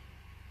them.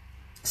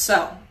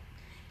 So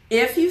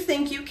if you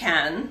think you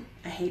can,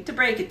 I hate to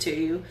break it to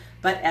you,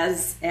 but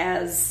as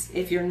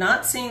if you're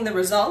not seeing the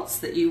results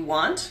that you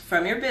want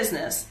from your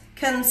business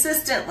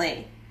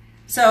consistently.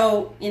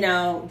 So,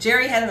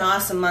 Jerry had an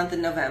awesome month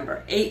in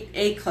November,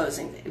 eight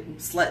closings,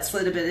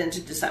 slid a bit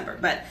into December.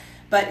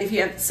 But if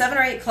you have 7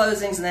 or 8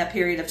 closings in that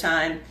period of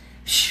time,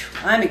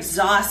 I'm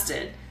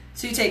exhausted.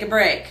 So you take a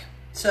break.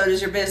 So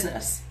does your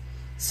business.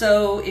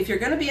 So if you're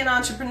going to be an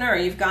entrepreneur,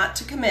 you've got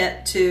to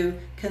commit to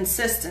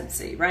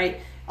consistency, right?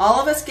 All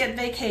of us get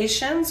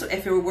vacations.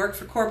 If you work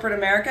for corporate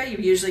America, you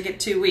usually get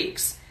 2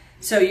 weeks.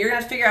 So you're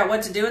going to figure out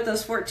what to do with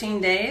those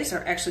 14 days, or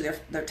actually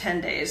they're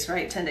 10 days,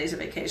 right? 10 days of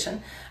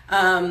vacation.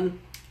 And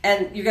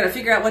you're going to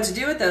figure out what to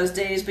do with those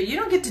days, but you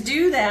don't get to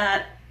do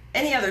that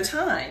any other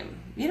time.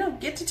 You don't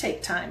get to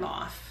take time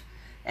off.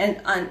 And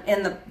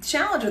the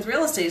challenge with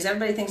real estate is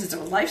everybody thinks it's a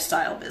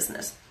lifestyle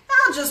business.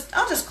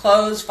 I'll just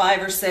close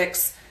 5 or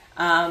 6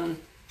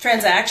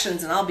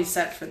 transactions and I'll be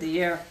set for the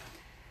year.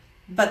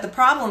 But the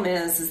problem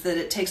is that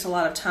it takes a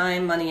lot of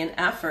time, money, and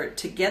effort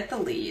to get the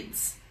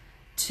leads,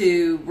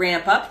 to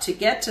ramp up to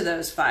get to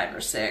those 5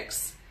 or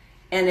 6.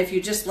 And if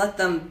you just let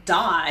them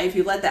die, if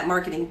you let that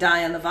marketing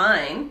die on the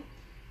vine,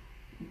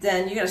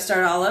 then you got to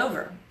start all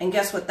over. And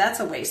guess what? That's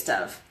a waste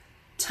of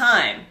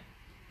time,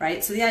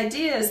 right? So the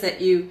idea is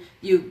that you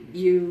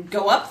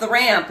go up the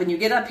ramp and you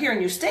get up here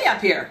and you stay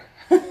up here.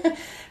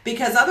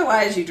 Because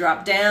otherwise you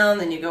drop down,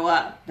 then you go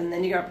up, and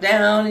then you go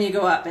down and you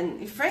go up.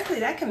 And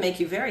frankly, that can make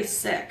you very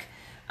sick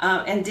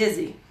and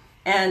dizzy.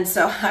 And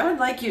so I would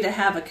like you to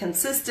have a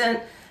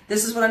consistent,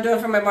 this is what I'm doing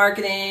for my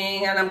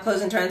marketing, and I'm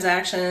closing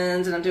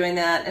transactions, and I'm doing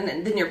that.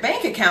 And then your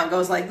bank account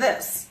goes like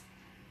this.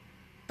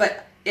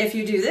 But if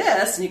you do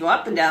this, and you go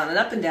up and down and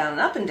up and down and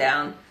up and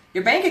down,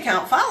 your bank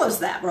account follows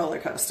that roller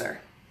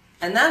coaster.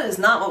 And that is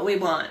not what we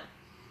want.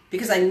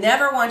 Because I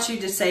never want you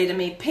to say to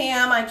me,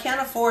 Pam, I can't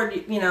afford,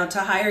 to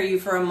hire you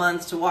for a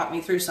month to walk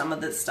me through some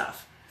of this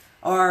stuff.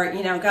 Or,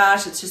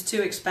 gosh, it's just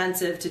too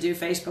expensive to do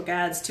Facebook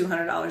ads,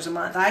 $200 a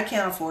month. I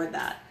can't afford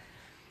that.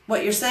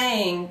 What you're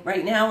saying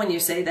right now when you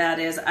say that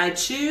is, I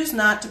choose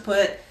not to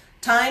put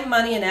time,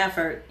 money, and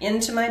effort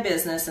into my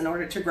business in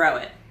order to grow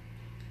it.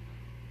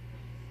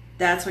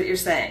 That's what you're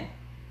saying.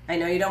 I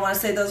know you don't want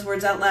to say those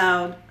words out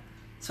loud,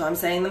 so I'm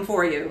saying them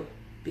for you,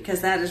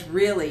 because that is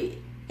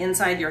really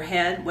inside your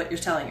head what you're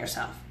telling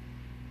yourself.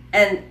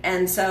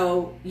 And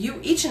so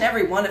each and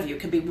every one of you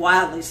can be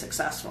wildly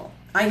successful.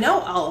 I know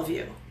all of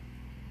you.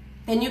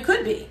 And you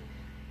could be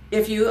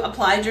if you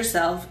applied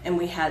yourself and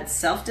we had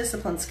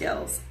self-discipline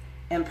skills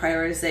and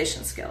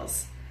prioritization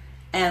skills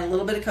and a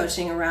little bit of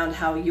coaching around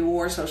how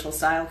your social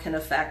style can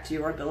affect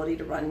your ability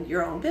to run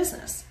your own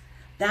business.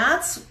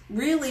 That's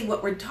really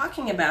what we're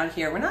talking about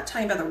here. We're not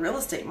talking about the real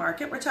estate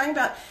market. We're talking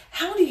about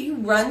how do you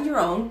run your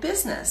own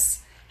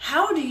business?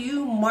 How do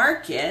you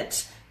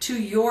market to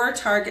your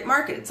target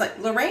market? It's like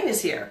Lorraine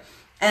is here.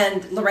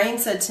 And Lorraine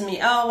said to me,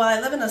 oh, well,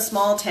 I live in a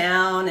small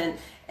town and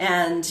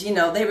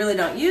they really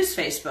don't use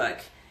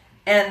Facebook.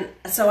 And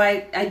so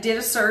I did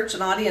a search,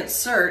 an audience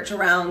search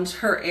around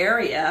her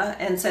area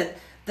and said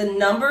the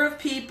number of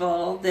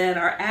people that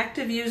are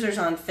active users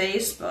on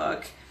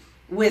Facebook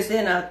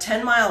within a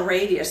 10-mile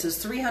radius is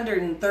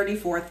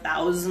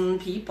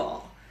 334,000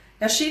 people.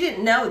 Now, she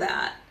didn't know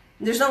that.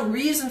 There's no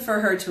reason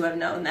for her to have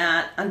known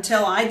that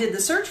until I did the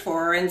search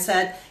for her and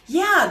said,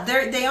 yeah,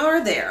 they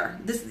are there.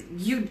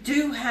 You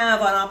do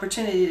have an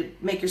opportunity to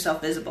make yourself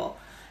visible.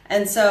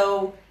 And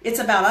so it's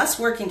about us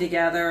working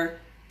together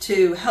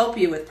to help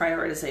you with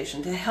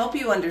prioritization, to help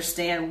you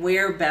understand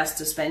where best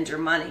to spend your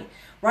money.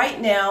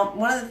 Right now,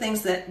 one of the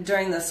things that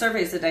during the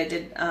surveys that I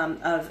did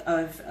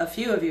of a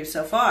few of you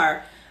so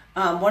far,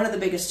 one of the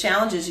biggest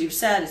challenges you've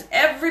said is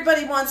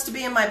everybody wants to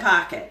be in my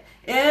pocket.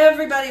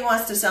 Everybody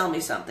wants to sell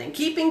me something.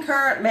 Keeping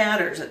current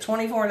matters at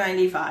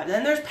 $24.95.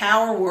 Then there's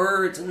Power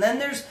Words, and then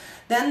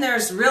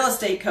there's real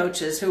estate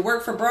coaches who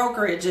work for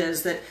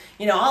brokerages that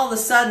all of a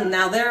sudden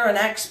now they're an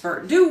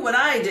expert. Do what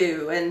I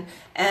do, and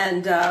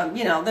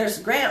there's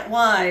Grant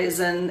Wise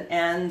and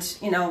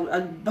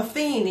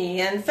Buffini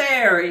and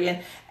Ferry,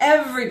 and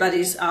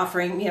everybody's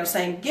offering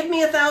saying give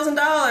me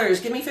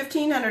 $1,000, give me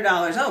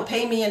 $1,500. Oh,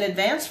 pay me in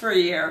advance for a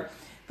year.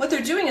 What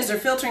they're doing is they're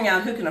filtering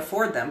out who can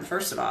afford them,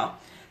 first of all.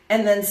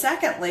 And then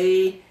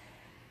secondly,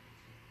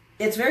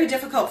 it's very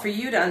difficult for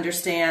you to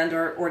understand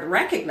or to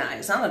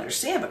recognize, not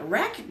understand, but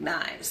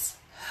recognize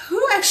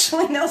who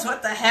actually knows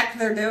what the heck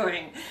they're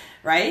doing,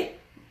 right?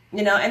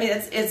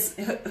 It's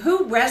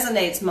who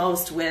resonates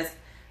most with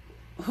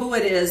who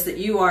it is that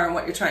you are and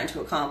what you're trying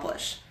to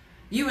accomplish.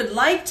 You would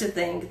like to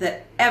think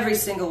that every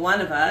single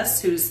one of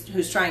us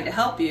who's trying to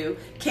help you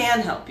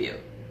can help you.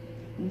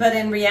 But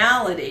in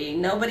reality,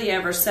 nobody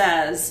ever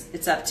says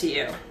it's up to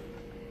you.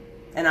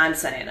 And I'm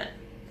saying it.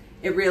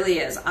 It really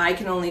is. I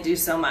can only do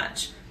so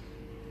much.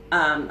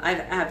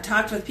 I've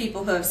talked with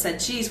people who have said,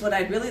 geez, what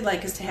I'd really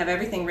like is to have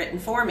everything written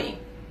for me.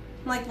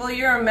 I'm like, well,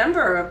 you're a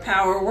member of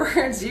Power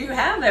Words. You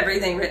have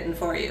everything written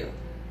for you.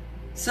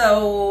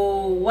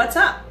 So what's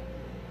up?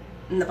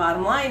 And the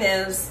bottom line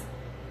is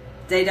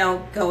they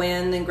don't go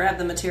in and grab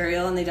the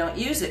material and they don't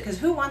use it, because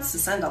who wants to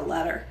send a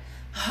letter?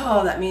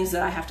 Oh, that means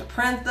that I have to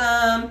print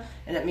them,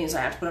 and it means I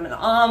have to put them in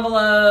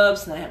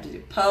envelopes, and I have to do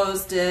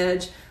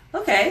postage.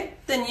 Okay,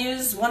 then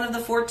use one of the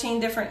 14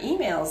 different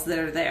emails that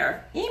are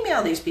there.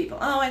 Email these people.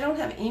 Oh, I don't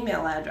have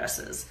email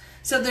addresses.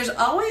 So there's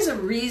always a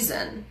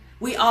reason.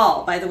 We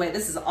all, by the way,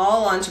 this is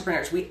all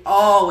entrepreneurs. We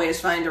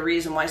always find a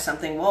reason why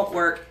something won't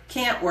work,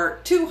 can't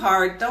work, too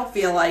hard, don't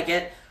feel like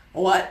it,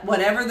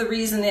 whatever the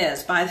reason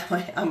is. By the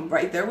way, I'm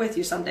right there with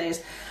you some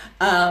days.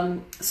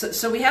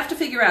 So we have to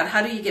figure out,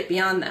 how do you get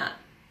beyond that?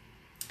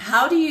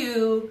 How do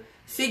you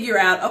figure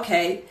out,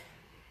 okay,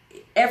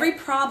 every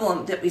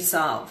problem that we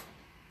solve,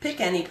 pick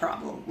any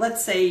problem.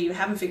 Let's say you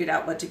haven't figured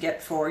out what to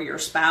get for your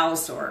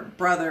spouse or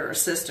brother or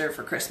sister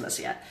for Christmas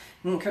yet.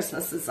 And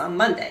Christmas is on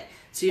Monday,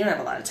 so you don't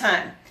have a lot of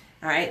time.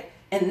 All right.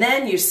 And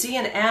then you see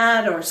an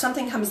ad or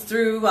something comes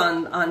through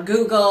on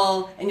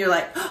Google and you're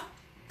like, oh,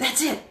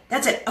 that's it.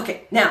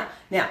 Okay, now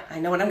I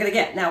know what I'm going to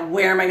get. Now,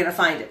 where am I going to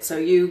find it? So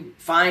you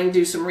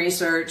do some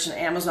research, and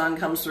Amazon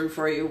comes through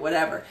for you,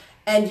 whatever.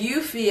 And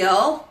you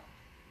feel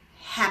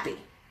happy.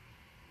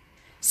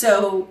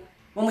 So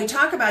when we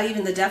talk about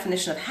even the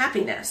definition of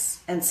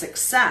happiness and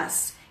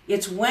success,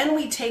 it's when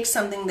we take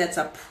something that's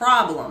a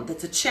problem,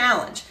 that's a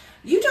challenge.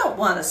 You don't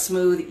want a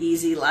smooth,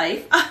 easy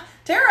life.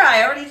 Tara,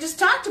 I already just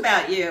talked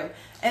about you.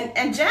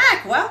 And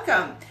Jack,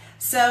 welcome.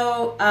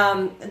 So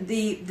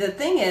the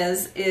thing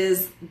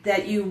is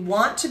that you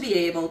want to be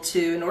able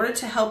to, in order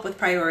to help with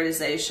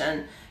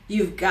prioritization,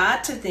 you've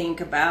got to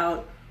think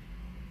about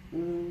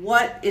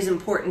what is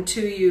important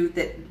to you,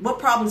 what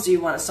problems do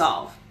you want to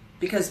solve?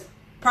 Because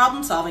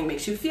problem solving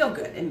makes you feel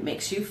good. It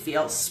makes you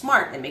feel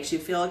smart. It makes you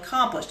feel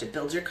accomplished. It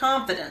builds your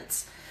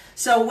confidence.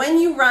 So when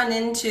you run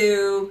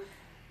into,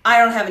 I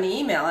don't have any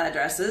email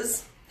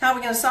addresses, how are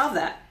we going to solve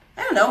that?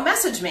 I don't know,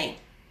 message me.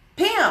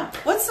 Pam,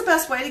 what's the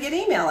best way to get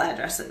email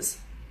addresses?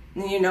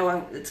 And you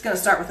know it's going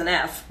to start with an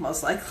F,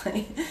 most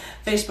likely.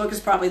 Facebook is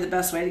probably the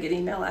best way to get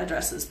email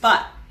addresses.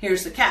 But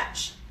here's the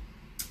catch.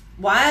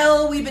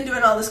 While we've been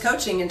doing all this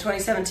coaching in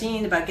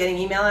 2017 about getting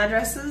email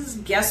addresses,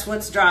 guess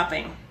what's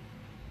dropping?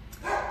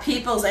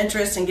 People's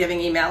interest in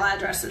giving email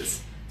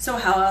addresses. So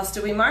how else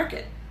do we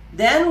market?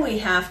 Then we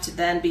have to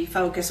then be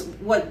focused.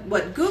 What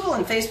Google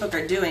and Facebook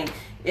are doing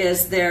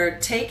is they're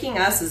taking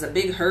us as a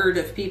big herd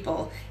of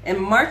people and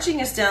marching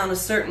us down a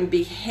certain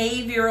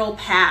behavioral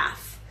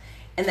path.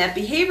 And that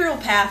behavioral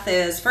path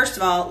is, first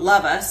of all,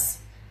 love us,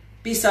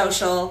 be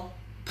social,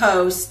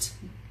 post,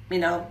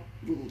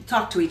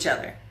 talk to each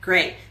other.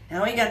 Great.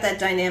 Now we got that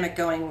dynamic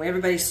going where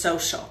everybody's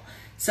social.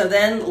 So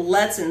then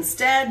let's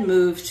instead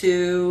move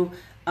to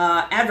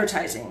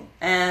advertising.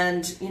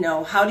 And,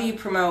 how do you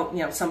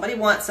promote, somebody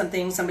wants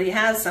something, somebody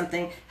has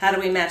something, how do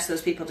we match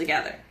those people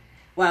together?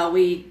 Well,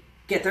 we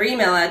get their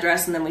email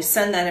address and then we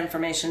send that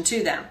information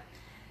to them.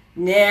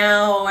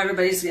 Now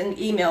everybody's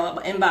email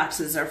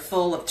inboxes are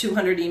full of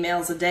 200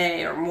 emails a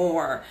day or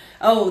more.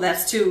 Oh,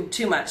 that's too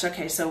much.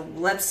 Okay, so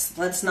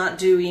let's not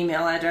do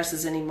email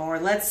addresses anymore.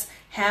 Let's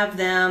have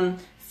them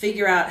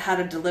figure out how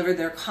to deliver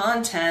their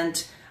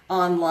content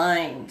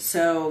online.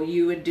 So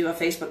you would do a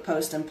Facebook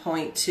post and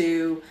point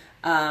to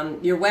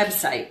your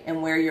website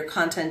and where your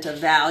content of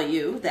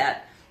value,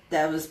 that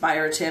was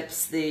buyer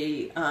tips,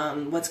 the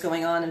what's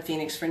going on in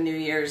Phoenix for New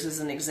Year's as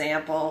an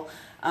example,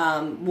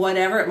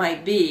 whatever it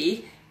might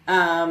be,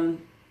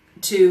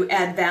 to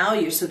add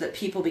value so that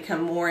people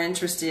become more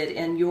interested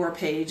in your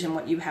page and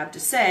what you have to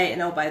say.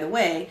 And oh, by the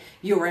way,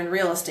 you're in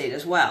real estate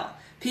as well.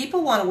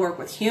 People want to work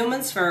with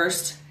humans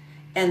first,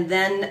 and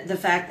then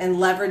and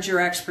leverage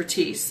your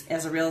expertise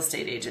as a real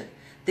estate agent.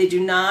 They do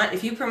not,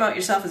 if you promote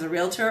yourself as a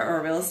realtor or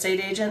a real estate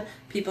agent,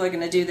 people are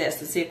going to do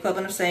this. It's the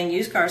equivalent of saying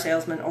used car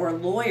salesman or a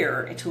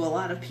lawyer to a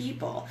lot of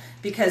people,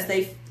 because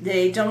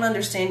they don't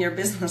understand your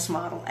business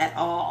model at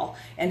all.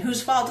 And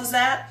whose fault is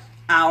that?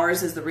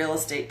 Ours, as the real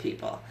estate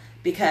people,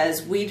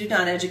 because we do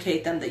not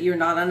educate them that you're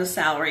not on a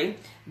salary.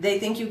 They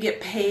think you get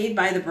paid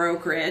by the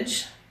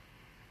brokerage.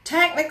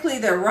 Technically,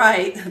 they're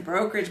right. The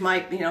brokerage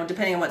might,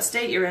 depending on what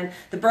state you're in,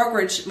 the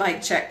brokerage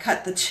might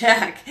cut the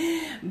check,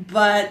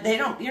 but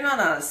you're not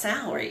on a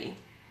salary.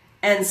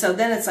 And so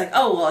then it's like,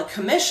 oh, well, a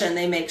commission,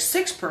 they make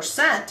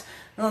 6%.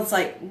 And it's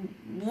like,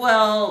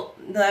 well,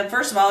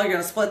 first of all, you're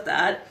going to split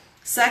that.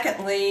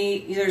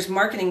 Secondly, there's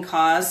marketing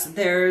costs.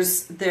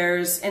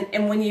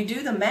 And when you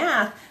do the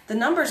math, the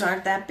numbers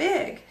aren't that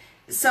big.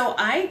 So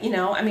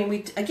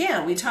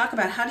we talk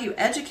about how do you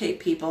educate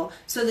people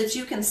so that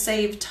you can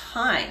save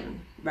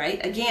time.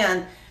 Right?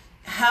 Again,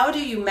 how do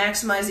you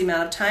maximize the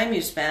amount of time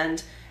you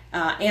spend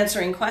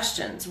answering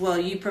questions? Well,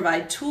 you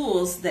provide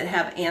tools that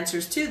have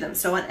answers to them.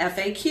 So an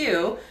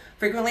FAQ,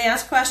 frequently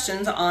asked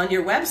questions, on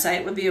your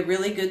website would be a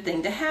really good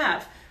thing to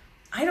have.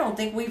 I don't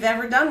think we've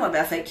ever done web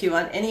FAQ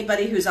on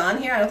anybody who's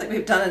on here. I don't think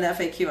we've done an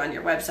FAQ on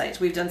your websites.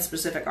 We've done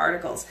specific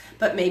articles,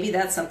 but maybe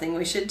that's something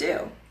we should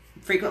do.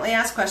 Frequently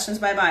asked questions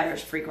by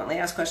buyers, frequently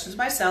asked questions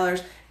by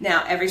sellers.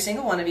 Now, every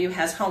single one of you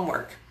has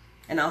homework,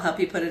 and I'll help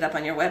you put it up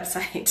on your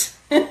website.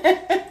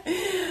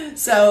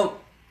 So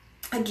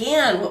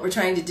again, what we're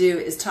trying to do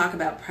is talk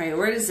about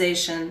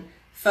prioritization,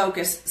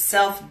 focus,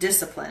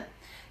 self-discipline.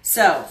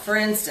 So for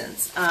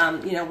instance,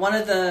 one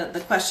of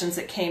the questions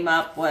that came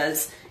up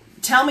was,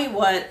 tell me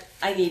what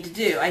I need to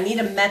do. I need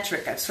a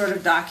metric, a sort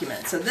of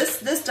document. So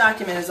this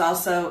document is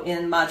also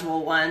in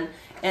Module 1,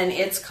 and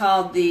it's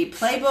called the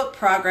Playbook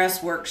Progress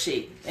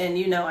Worksheet.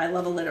 And I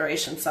love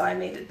alliteration, so I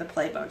made it the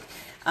Playbook.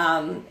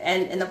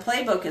 And the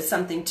playbook is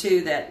something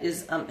too that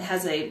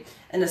has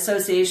an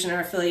association or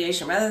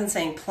affiliation rather than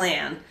saying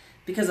plan,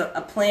 because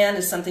a plan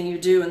is something you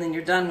do and then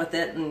you're done with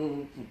it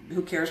and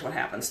who cares what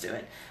happens to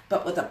it.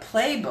 But with a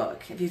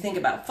playbook, if you think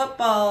about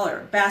football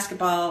or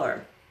basketball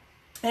or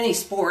any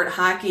sport,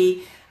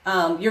 hockey,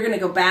 you're going to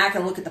go back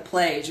and look at the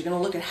plays. You're going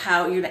to look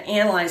at you're going to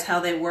analyze how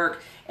they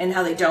work and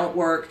how they don't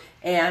work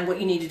and what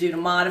you need to do to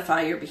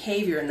modify your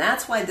behavior. And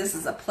that's why this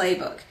is a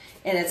playbook.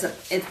 And it's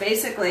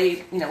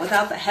basically,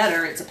 without the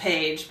header, it's a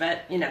page,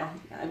 but,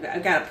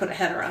 I've got to put a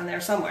header on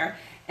there somewhere.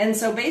 And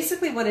so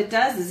basically what it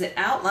does is it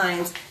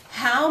outlines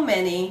how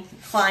many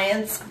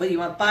clients, whether you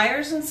want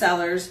buyers and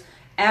sellers,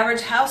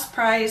 average house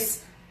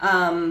price,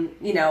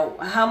 You know,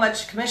 how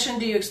much commission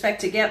do you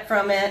expect to get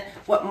from it,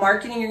 what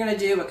marketing you're going to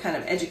do, what kind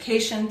of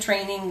education,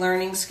 training,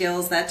 learning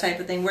skills, that type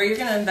of thing, where you're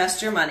going to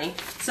invest your money.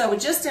 So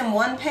just in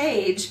one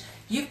page,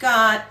 you've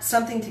got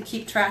something to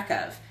keep track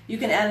of. You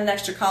can add an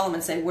extra column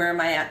and say, where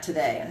am I at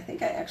today? I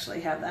think I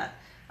actually have that,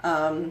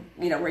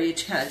 you know, where you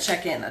kind of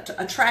check in,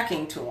 a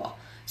tracking tool.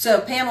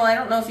 So Pamela, I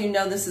don't know if you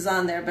know this is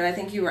on there, but I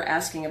think you were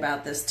asking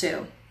about this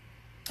too.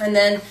 And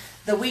then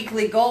the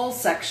weekly goals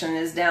section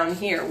is down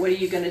here. What are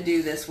you going to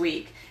do this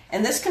week?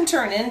 And this can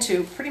turn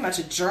into pretty much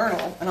a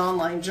journal, an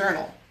online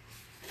journal.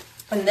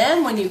 And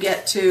then when you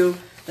get to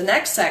the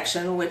next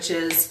section, which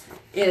is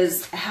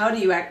how do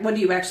you what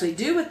do you actually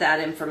do with that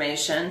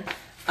information?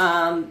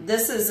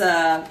 This is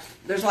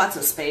there's lots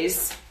of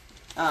space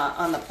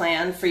on the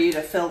plan for you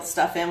to fill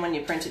stuff in when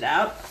you print it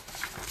out.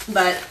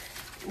 But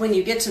when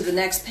you get to the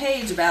next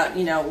page about,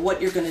 you know,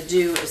 what you're going to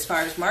do as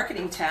far as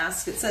marketing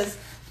tasks, it says,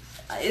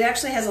 it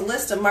actually has a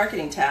list of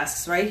marketing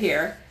tasks right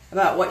here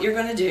about what you're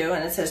going to do,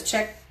 and it says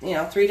check, you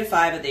know, 3 to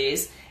 5 of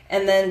these,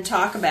 and then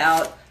talk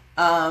about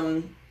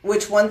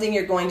which one thing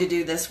you're going to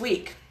do this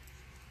week.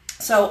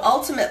 So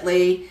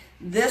ultimately,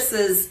 this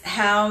is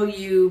how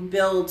you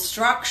build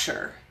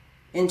structure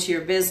into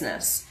your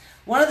business.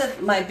 One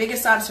of my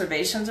biggest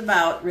observations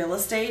about real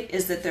estate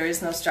is that there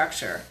is no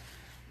structure,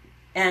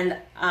 and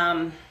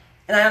I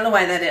don't know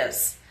why that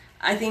is.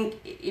 I think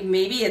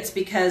maybe it's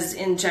because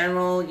in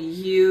general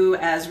you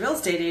as real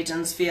estate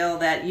agents feel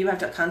that you have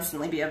to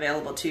constantly be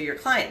available to your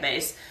client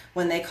base.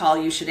 When they call,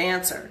 you should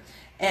answer.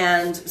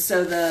 And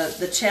so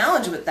the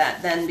challenge with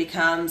that then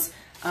becomes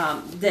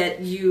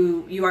that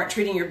you aren't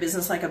treating your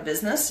business like a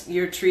business.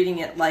 You're treating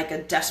it like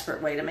a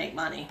desperate way to make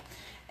money.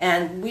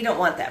 And we don't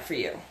want that for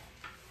you.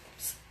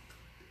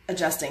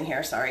 Adjusting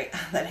here, sorry.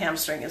 That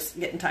hamstring is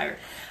getting tired.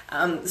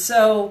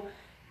 So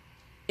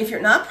if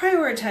you're not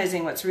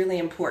prioritizing what's really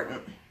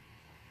important,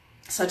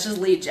 such as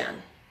lead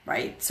gen,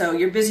 right? So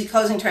you're busy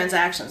closing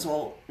transactions.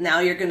 Well, now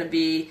you're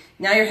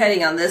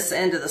heading on this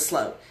end of the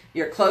slope.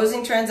 You're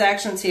closing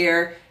transactions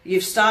here,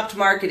 you've stopped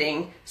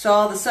marketing, so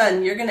all of a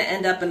sudden you're going to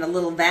end up in a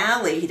little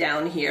valley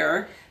down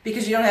here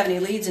because you don't have any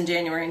leads in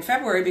January and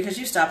February because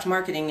you stopped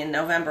marketing in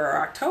November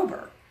or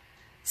October.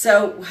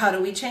 So how do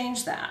we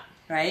change that,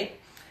 right?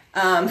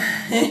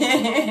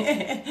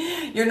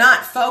 You're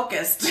not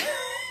focused.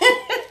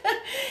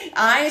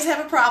 I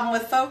have a problem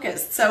with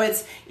focus. So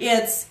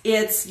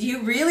it's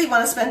you really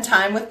want to spend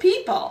time with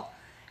people.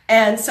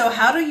 And so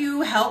how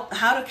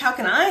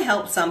can I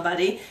help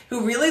somebody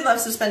who really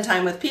loves to spend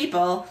time with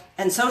people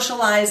and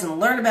socialize and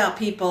learn about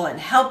people and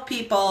help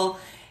people?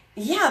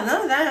 Yeah,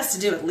 none of that has to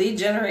do with lead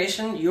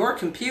generation, your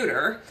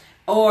computer,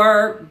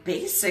 or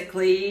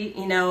basically,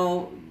 you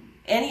know,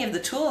 any of the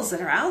tools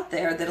that are out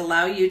there that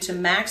allow you to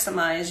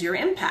maximize your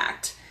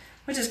impact,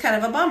 which is kind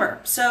of a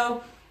bummer.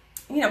 So,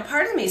 you know,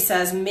 part of me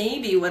says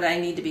maybe what I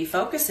need to be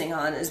focusing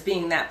on is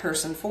being that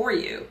person for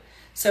you.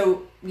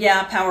 So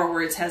yeah,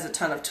 PowerWords has a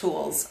ton of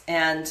tools,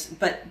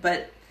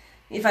 but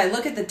if I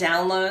look at the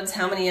downloads,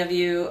 how many of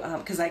you,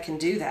 because I can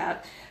do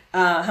that,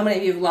 how many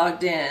of you have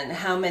logged in?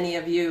 How many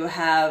of you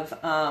have,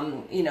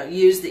 you know,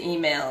 used the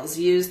emails,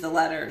 used the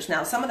letters?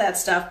 Now, some of that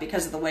stuff,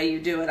 because of the way you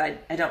do it,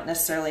 I don't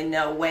necessarily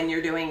know when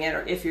you're doing it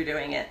or if you're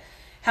doing it.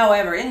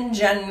 However, in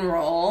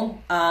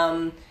general,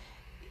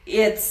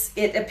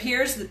 it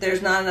appears that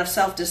there's not enough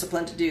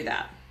self-discipline to do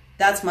that.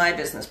 That's my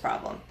business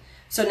problem.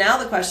 So now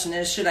the question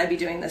is, should I be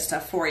doing this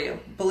stuff for you?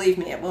 Believe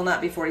me, it will not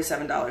be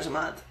 $47 a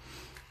month.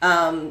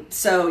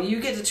 So you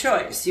get a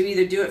choice. You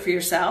either do it for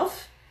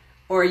yourself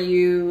or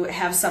you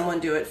have someone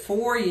do it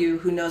for you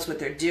who knows what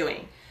they're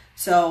doing.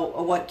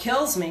 So what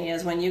kills me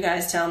is when you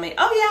guys tell me,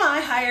 oh yeah,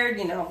 I hired,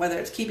 you know, whether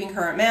it's Keeping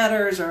Current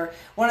Matters or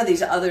one of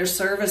these other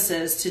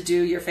services to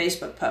do your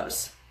Facebook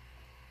posts.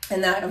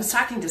 And I was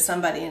talking to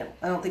somebody, and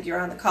I don't think you were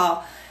on the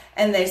call,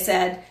 and they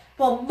said,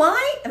 well,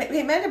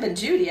 it might have been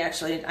Judy,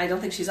 actually. I don't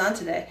think she's on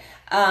today.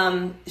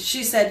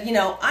 She said, you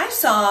know, I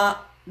saw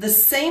the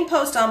same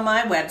post on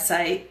my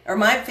website or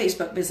my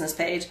Facebook business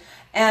page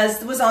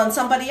as was on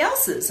somebody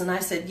else's. And I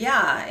said,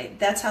 yeah,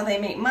 that's how they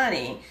make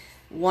money.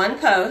 One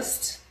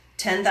post,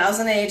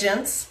 10,000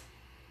 agents.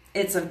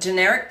 It's a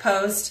generic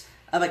post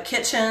of a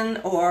kitchen,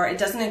 or it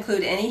doesn't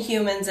include any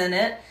humans in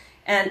it.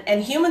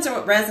 And humans are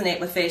what resonate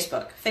with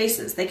Facebook.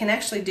 Faces. They can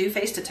actually do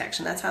face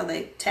detection. That's how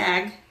they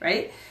tag,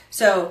 right?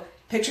 So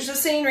pictures of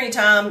scenery,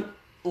 Tom,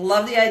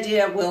 love the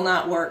idea, will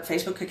not work.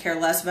 Facebook could care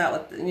less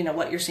about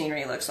what your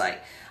scenery looks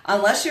like.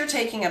 Unless you're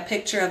taking a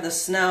picture of the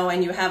snow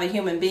and you have a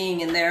human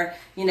being in there,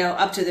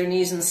 up to their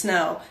knees in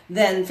snow,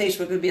 then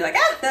Facebook would be like,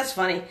 that's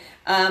funny.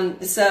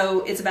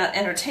 So it's about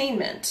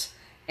entertainment.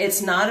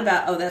 It's not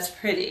about, oh, that's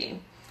pretty.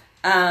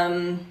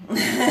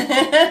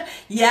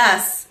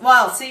 Yes.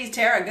 Well, see,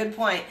 Tara, good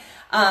point.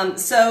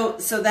 So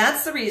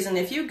that's the reason.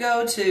 If you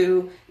go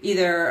to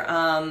either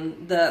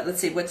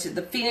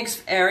the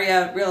Phoenix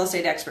Area Real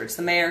Estate Experts,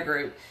 the Mayor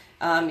Group,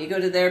 you go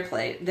to their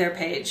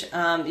page.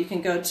 You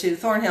can go to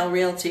Thornhill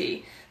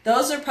Realty.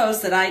 Those are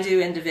posts that I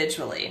do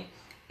individually.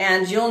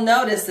 And you'll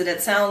notice that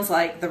it sounds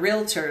like the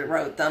realtor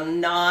wrote them,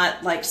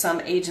 not like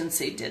some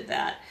agency did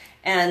that.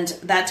 And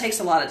that takes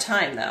a lot of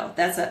time, though.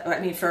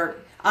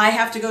 I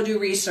have to go do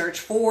research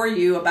for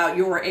you about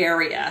your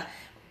area.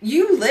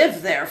 You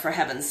live there, for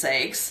heaven's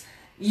sakes.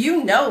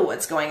 You know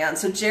what's going on.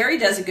 So Jerry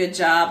does a good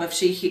job if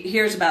she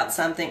hears about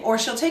something, or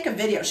she'll take a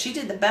video. She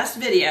did the best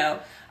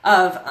video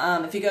of,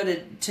 if you go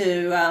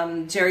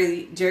to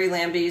Jerry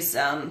Lambie's,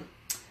 you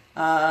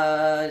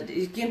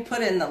can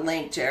put in the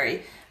link,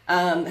 Jerry,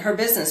 her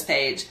business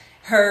page.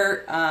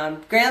 Her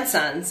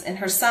grandsons and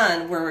her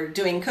son were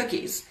doing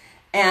cookies.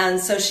 And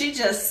so she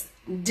just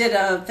did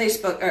a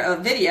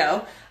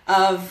video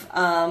of,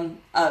 and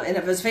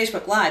it was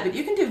Facebook Live, but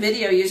you can do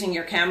video using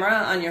your camera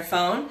on your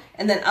phone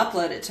and then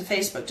upload it to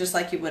Facebook just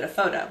like you would a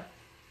photo,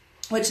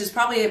 which is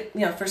probably,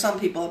 for some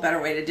people a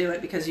better way to do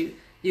it, because you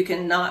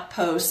can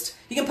post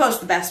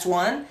the best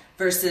one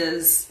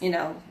versus,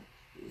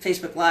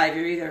 Facebook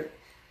Live.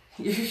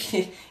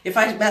 If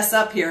I mess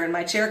up here and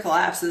my chair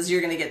collapses,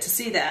 you're going to get to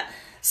see that.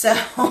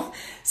 But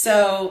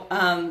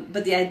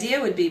the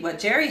idea would be, what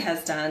Jerry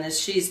has done is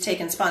she's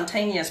taken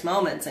spontaneous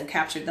moments and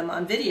captured them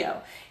on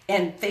video,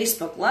 and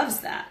Facebook loves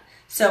that.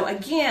 So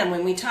again,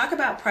 when we talk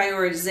about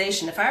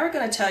prioritization, if I were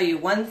going to tell you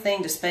one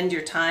thing to spend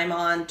your time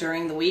on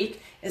during the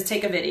week, is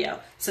take a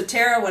video. So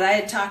Tara, what I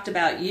had talked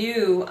about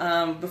you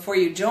before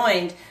you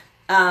joined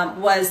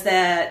was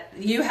that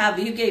you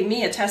gave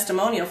me a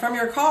testimonial from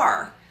your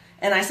car.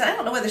 And I said, I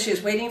don't know whether she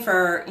was waiting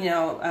for,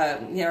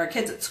 her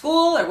kids at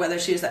school, or whether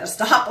she was at a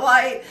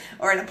stoplight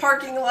or in a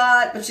parking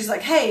lot. But she's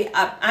like, hey,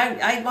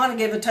 I want to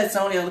give a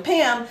testimonial to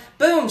Pam.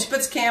 Boom, she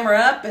puts the camera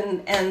up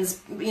and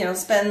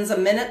spends a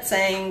minute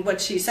saying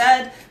what she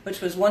said,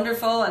 which was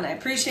wonderful, and I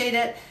appreciate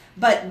it.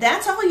 But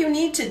that's all you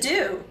need to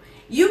do.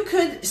 You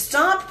could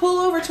pull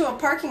over to a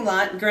parking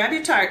lot, and grab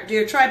your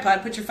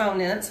tripod, put your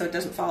phone in it so it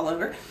doesn't fall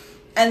over,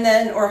 and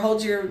then, or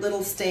hold your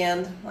little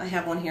stand, I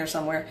have one here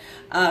somewhere,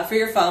 for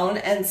your phone,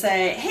 and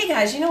say, hey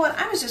guys, you know what,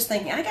 I was just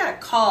thinking, I got a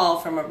call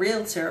from a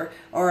realtor,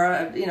 or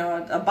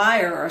a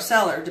buyer or a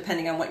seller,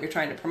 depending on what you're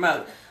trying to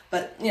promote.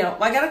 But,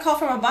 I got a call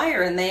from a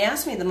buyer, and they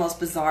asked me the most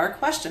bizarre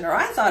question, or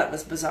I thought it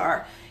was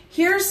bizarre.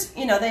 They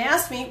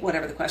asked me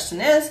whatever the question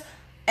is,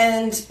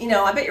 and,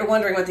 I bet you're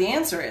wondering what the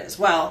answer is.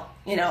 Well,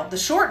 the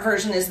short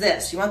version is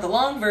this. You want the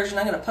long version,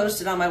 I'm going to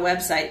post it on my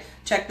website.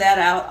 Check that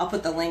out. I'll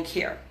put the link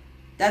here.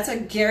 That's a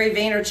Gary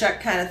Vaynerchuk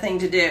kind of thing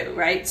to do,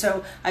 right?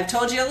 So I've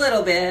told you a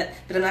little bit,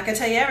 but I'm not going to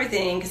tell you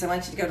everything, because I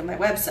want you to go to my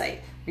website.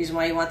 The reason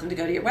why you want them to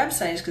go to your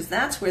website is because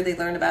that's where they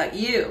learn about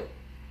you.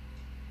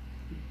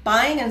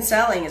 Buying and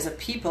selling is a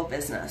people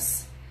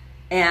business,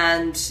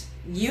 and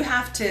you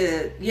have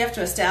to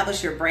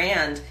establish your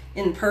brand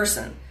in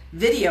person.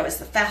 Video is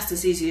the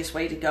fastest, easiest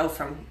way to go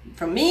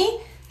from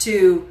me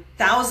to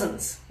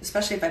thousands,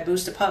 especially if I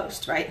boost a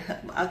post, right?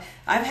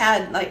 I've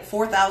had like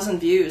 4,000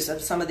 views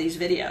of some of these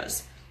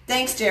videos.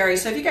 Thanks, Jerry.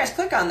 So if you guys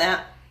click on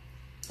that,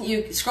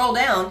 you scroll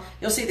down,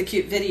 you'll see the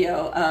cute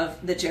video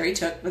that Jerry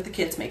took with the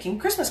kids making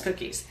Christmas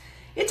cookies.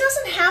 It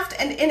doesn't have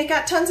to, and it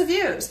got tons of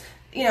views.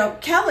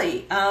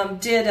 Kelly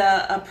did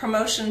a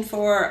promotion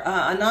for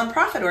a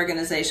nonprofit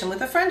organization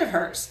with a friend of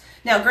hers.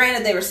 Now,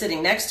 granted, they were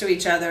sitting next to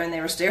each other and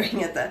they were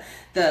staring at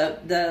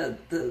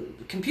the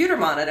computer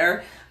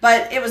monitor,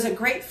 but it was a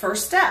great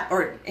first step,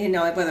 or,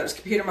 whether it was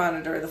computer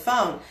monitor or the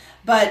phone.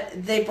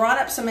 But they brought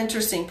up some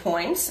interesting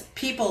points.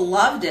 People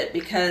loved it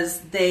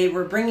because they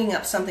were bringing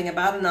up something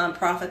about a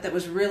nonprofit that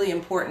was really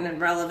important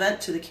and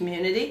relevant to the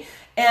community.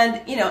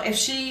 And, if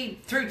she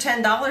threw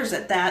 $10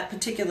 at that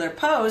particular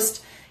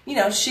post,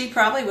 she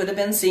probably would have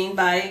been seen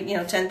by,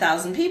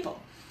 10,000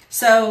 people.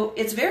 So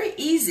it's very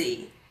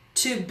easy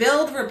to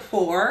build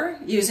rapport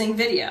using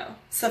video.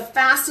 It's the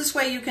fastest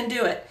way you can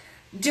do it.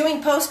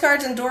 Doing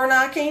postcards and door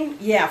knocking,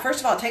 yeah, first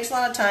of all, it takes a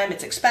lot of time,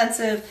 it's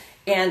expensive,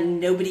 and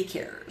nobody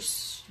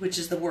cares, which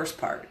is the worst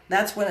part.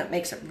 That's when it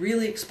makes it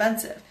really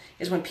expensive,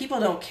 is when people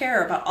don't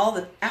care about all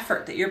the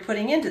effort that you're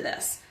putting into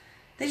this.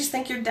 They just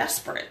think you're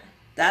desperate.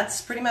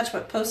 That's pretty much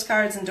what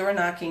postcards and door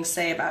knocking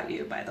say about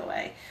you, by the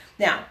way.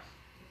 Now,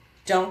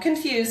 don't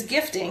confuse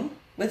gifting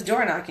with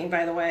door knocking,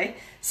 by the way.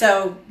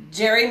 So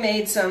Jerry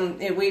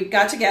we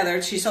got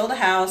together, she sold a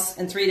house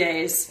in 3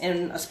 days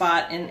in a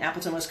spot in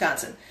Appleton,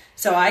 Wisconsin.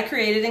 So I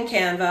created in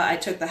Canva, I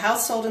took the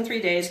house sold in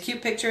 3 days,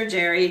 cute picture of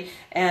Jerry,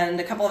 and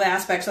a couple of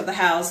aspects of the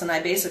house, and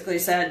I basically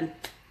said,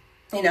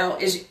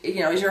 is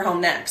your home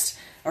next?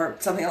 Or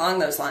something along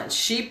those lines.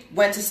 She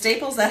went to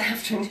Staples that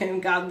afternoon,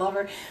 God love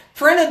her,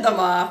 printed them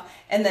off,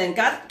 and then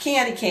got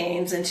candy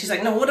canes, and she's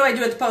like, no, what do I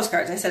do with the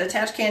postcards? I said,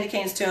 attach candy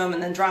canes to them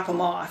and then drop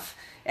them off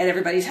at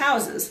everybody's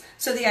houses.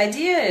 So the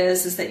idea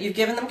is that you've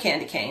given them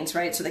candy canes,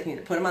 right? So they can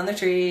either put them on the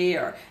tree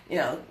or,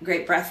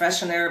 great breath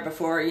freshener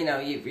before,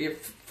 your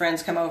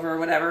friends come over or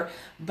whatever.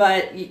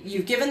 But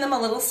you've given them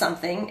a little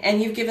something,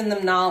 and you've given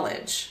them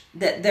knowledge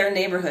that their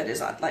neighborhood is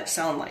like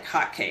selling like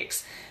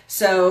hotcakes.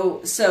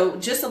 So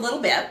just a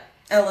little bit,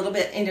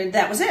 and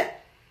that was it.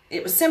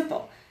 It was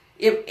simple.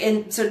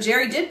 And so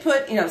Jerry did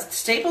put,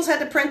 Staples had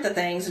to print the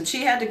things, and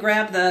she had to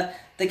grab the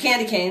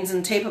candy canes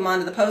and tape them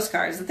onto the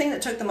postcards. The thing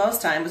that took the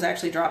most time was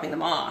actually dropping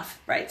them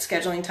off, right?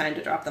 Scheduling time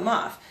to drop them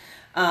off.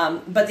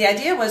 But the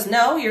idea was,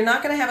 no, you're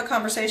not going to have a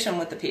conversation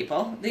with the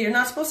people. You're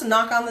not supposed to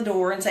knock on the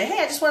door and say,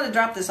 hey, I just want to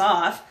drop this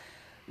off.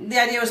 The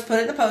idea was put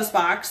it in the post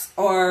box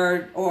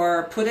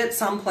or put it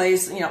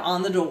someplace,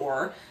 on the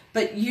door.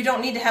 But you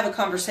don't need to have a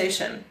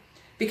conversation,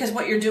 because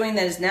what you're doing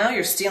then is now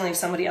you're stealing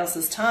somebody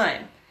else's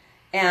time.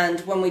 And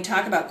when we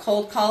talk about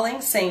cold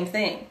calling, same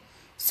thing.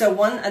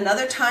 So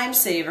another time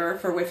saver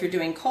for if you're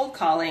doing cold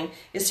calling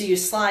is to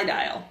use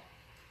SlyDial.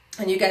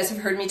 And you guys have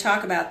heard me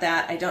talk about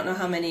that. I don't know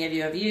how many of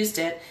you have used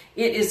it.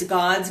 It is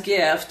God's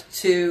gift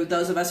to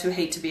those of us who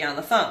hate to be on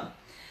the phone.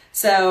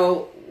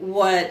 So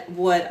what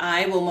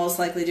I will most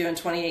likely do in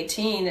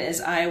 2018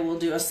 is I will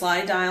do a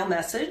SlyDial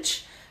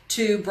message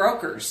to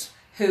brokers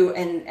who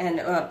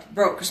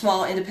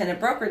small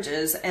independent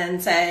brokerages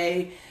and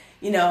say,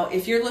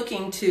 if you're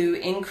looking to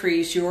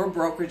increase your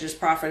brokerage's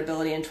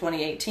profitability in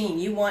 2018,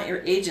 you want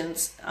your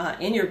agents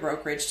in your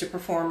brokerage to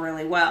perform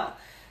really well.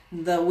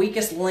 The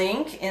weakest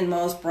link in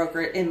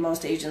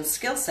most agents'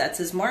 skill sets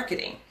is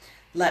marketing.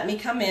 Let me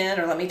come in,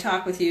 or let me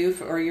talk with you,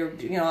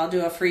 I'll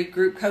do a free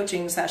group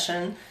coaching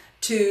session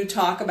to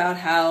talk about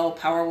how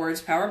Power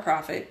Words, Power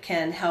Profit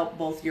can help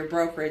both your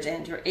brokerage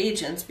and your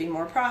agents be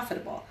more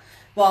profitable.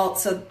 Well,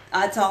 so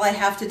that's all I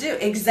have to do.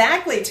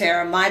 Exactly,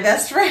 Tara, my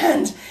best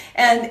friend.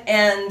 And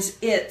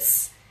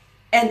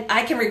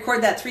I can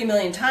record that 3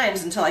 million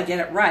times until I get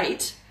it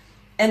right.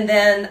 And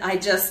then I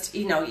just,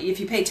 if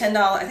you pay $10,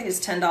 I think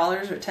it's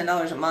 $10 or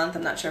 $10 a month.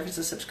 I'm not sure if it's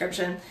a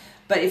subscription.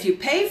 But if you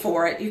pay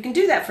for it, you can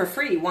do that for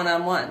free,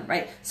 one-on-one,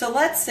 right? So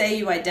let's say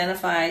you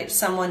identify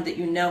someone that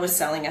you know is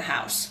selling a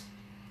house,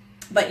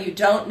 but you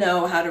don't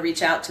know how to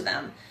reach out to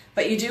them,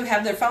 but you do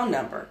have their phone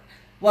number.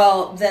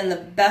 Well, then the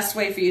best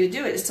way for you to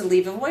do it is to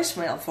leave a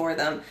voicemail for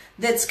them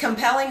that's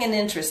compelling and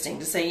interesting,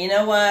 to say, you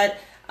know what,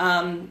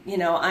 I'm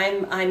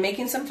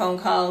making some phone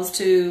calls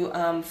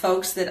to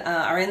folks that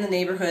are in the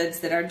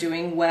neighborhoods that are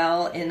doing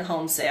well in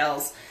home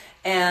sales.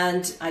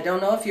 And I don't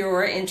know if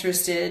you're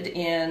interested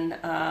in,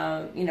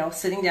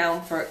 sitting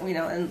down for,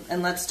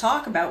 and let's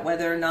talk about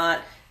whether or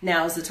not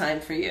now's the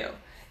time for you.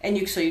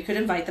 And so you could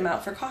invite them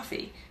out for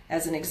coffee,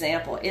 as an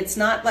example. It's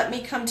not, let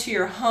me come to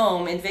your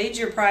home, invade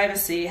your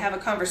privacy, have a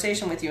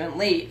conversation with you, and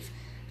leave.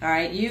 All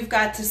right, you've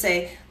got to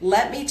say,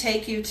 let me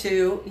take you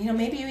to,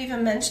 maybe you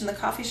even mention the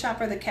coffee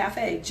shop or the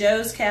cafe,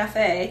 Joe's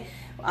Cafe.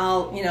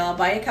 I'll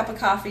buy you a cup of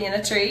coffee and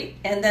a treat,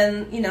 and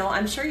then,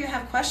 I'm sure you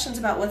have questions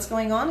about what's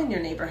going on in your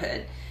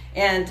neighborhood.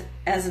 And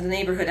as a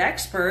neighborhood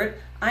expert,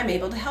 I'm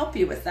able to help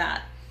you with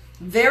that.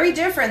 Very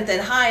different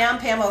than, hi, I'm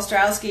Pam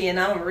Ostrowski and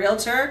I'm a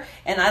realtor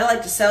and I'd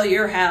like to sell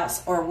your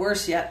house. Or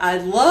worse yet,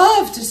 I'd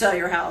love to sell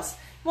your house.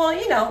 Well,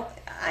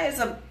 I as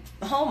a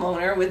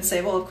homeowner would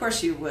say, well, of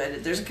course you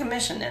would. There's a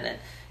commission in it.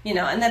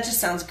 And that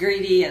just sounds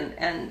greedy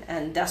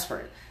and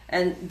desperate.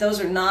 And those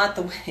are not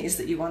the ways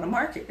that you want to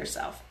market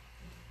yourself.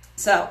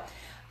 So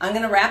I'm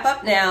going to wrap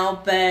up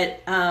now,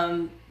 but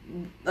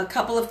a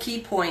couple of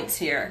key points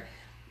here.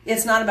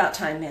 It's not about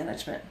time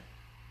management.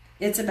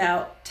 It's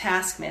about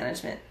task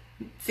management.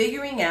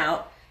 Figuring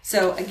out,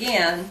 so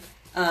again,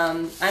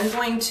 I'm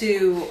going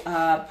to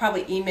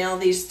probably email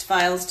these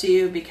files to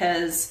you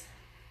because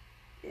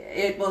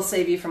it will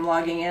save you from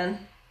logging in.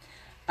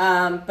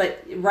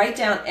 But write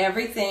down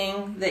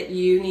everything that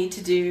you need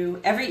to do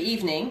every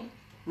evening.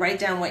 Write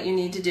down what you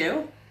need to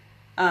do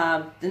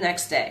the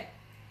next day.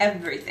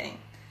 Everything.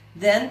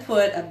 Then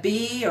put a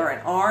B or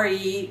an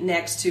RE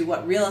next to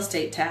what real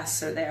estate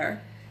tasks are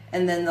there.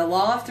 And then the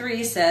law of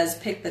three says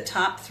pick the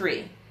top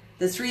three.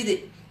 The three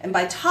that, and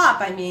by top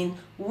I mean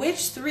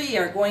which three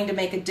are going to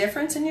make a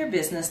difference in your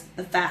business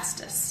the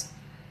fastest.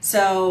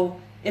 So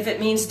if it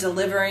means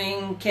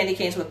delivering candy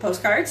canes with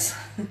postcards,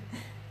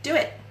 do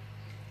it.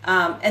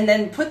 And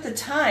then put the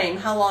time,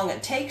 how long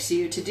it takes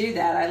you to do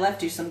that. I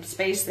left you some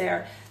space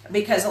there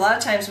because a lot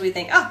of times we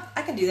think, oh,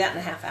 I can do that in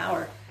a half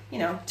hour.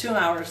 2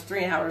 hours,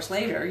 3 hours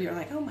later, you're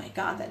like, oh my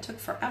God, that took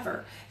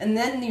forever. And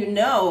then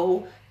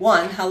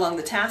one, how long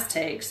the task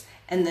takes,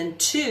 and then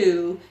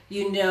two,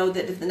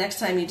 that if the next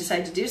time you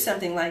decide to do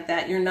something like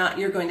that,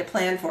 you're going to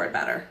plan for it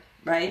better,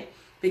 right?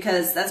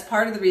 Because that's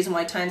part of the reason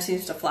why time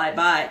seems to fly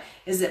by,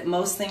 is that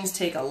most things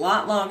take a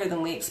lot longer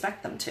than we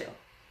expect them to.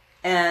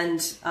 And,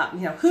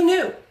 who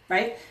knew,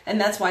 right? And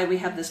that's why we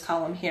have this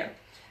column here.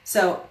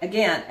 So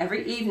again,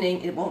 every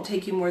evening, it won't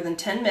take you more than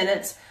 10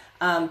 minutes.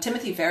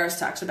 Timothy Ferriss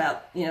talks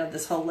about,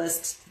 this whole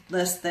list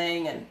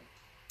thing, and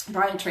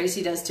Brian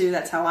Tracy does too.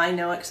 That's how I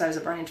know it, because I was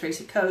a Brian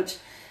Tracy coach.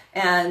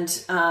 And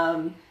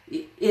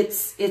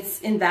it's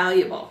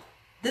invaluable.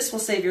 This will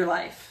save your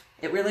life.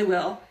 It really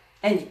will.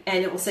 And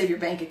it will save your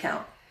bank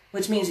account,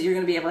 which means that you're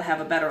going to be able to have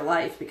a better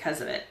life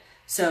because of it.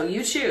 So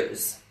you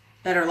choose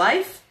better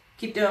life,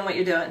 keep doing what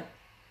you're doing.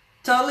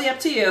 Totally up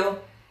to you.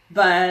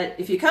 But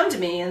if you come to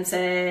me and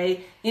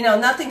say,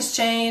 nothing's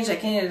changed, I'm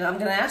going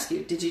to ask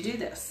you, did you do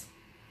this?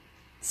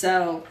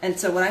 So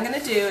what I'm going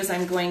to do is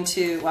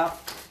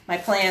my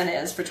plan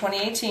is for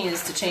 2018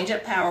 is to change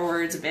up Power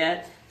Words a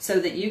bit so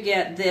that you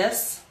get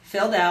this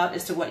filled out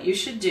as to what you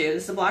should do.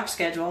 This is a block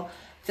schedule.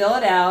 Fill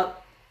it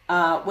out.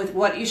 with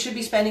what you should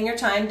be spending your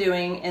time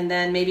doing, and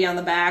then maybe on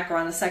the back or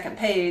on the second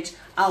page,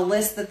 I'll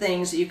list the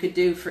things that you could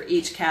do for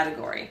each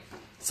category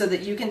so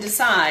that you can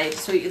decide,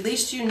 so at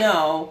least you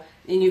know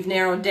and you've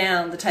narrowed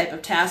down the type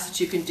of tasks that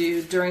you can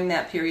do during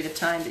that period of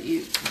time that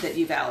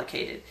you've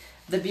allocated.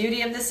 The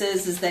beauty of this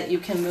is that you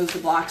can move the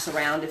blocks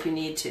around if you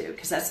need to,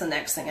 because that's the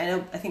next thing. I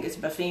think it's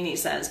Buffini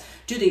says,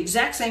 do the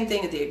exact same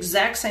thing at the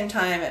exact same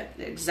time at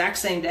the exact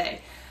same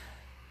day.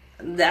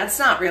 That's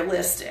not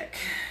realistic.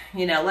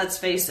 Let's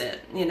face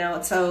it,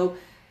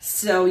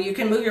 so you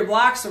can move your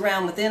blocks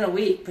around within a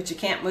week, but you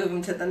can't move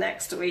them to the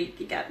next week.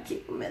 You got to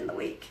keep them in the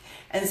week.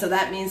 And so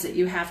that means that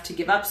you have to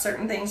give up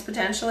certain things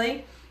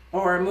potentially,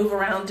 or move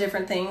around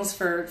different things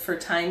for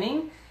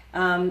timing.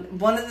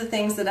 One of the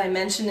things that I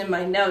mentioned in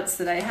my notes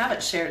that I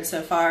haven't shared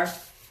so far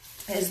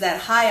is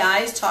that high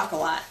eyes talk a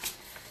lot.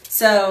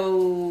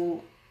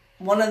 So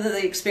one of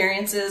the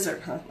experiences,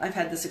 or I've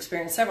had this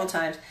experience several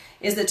times,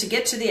 is that to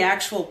get to the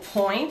actual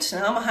point,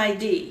 and I'm a high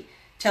D,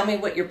 tell me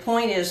what your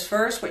point is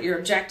first, what your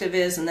objective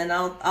is, and then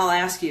I'll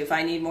ask you if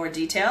I need more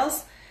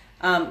details.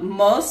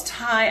 Most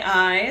high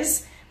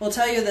eyes will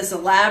tell you this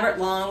elaborate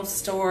long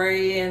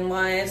story and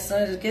why I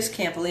just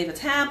can't believe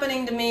it's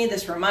happening to me.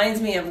 This reminds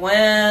me of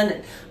when,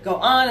 and go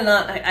on and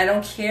on. I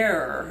don't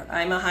care.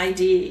 I'm a high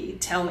D.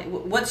 Tell me,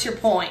 what's your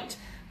point?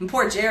 And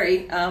poor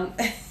Jerry,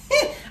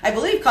 I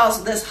believe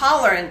calls this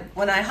hollering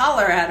when I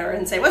holler at her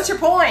and say, what's your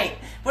point?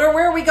 Where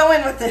are we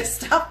going with this?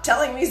 Stop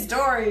telling me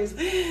stories.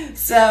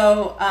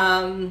 So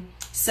I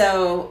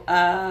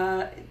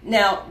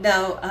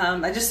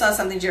just saw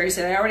something Jerry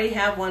said. I already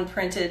have one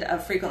printed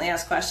of frequently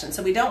asked questions.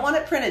 So we don't want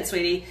it printed,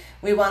 sweetie.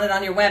 We want it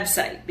on your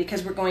website,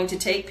 because we're going to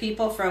take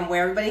people from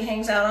where everybody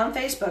hangs out on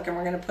Facebook and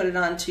we're going to put it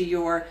onto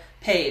your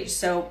page.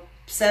 So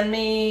send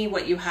me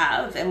what you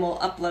have and we'll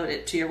upload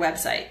it to your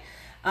website.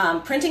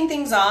 Printing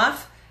things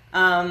off,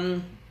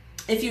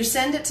 if you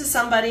send it to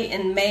somebody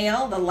in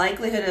mail, the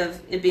likelihood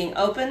of it being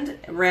opened,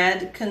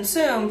 read,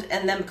 consumed,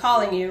 and them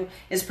calling you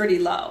is pretty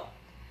low.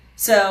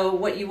 So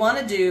what you want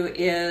to do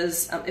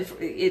is, if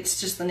it's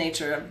just the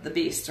nature of the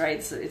beast, right?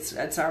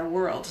 It's our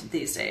world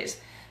these days.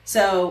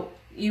 So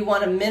you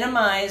want to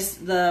minimize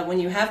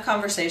when you have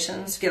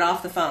conversations, get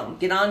off the phone,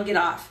 get on, get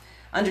off.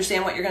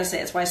 Understand what you're going to say.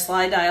 That's why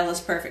slide dial is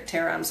perfect,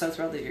 Tara. I'm so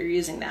thrilled that you're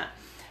using that.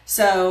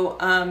 So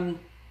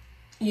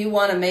you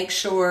want to make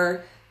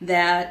sure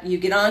that you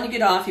get on, you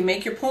get off, you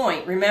make your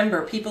point.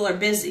 Remember, people are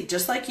busy,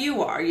 just like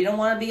you are. You don't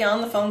want to be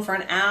on the phone for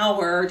an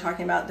hour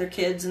talking about their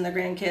kids and their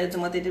grandkids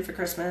and what they did for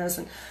Christmas,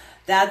 and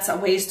that's a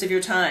waste of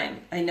your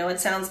time. I know it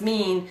sounds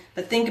mean,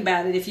 but think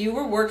about it. If you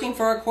were working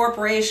for a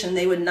corporation,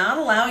 they would not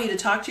allow you to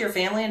talk to your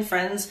family and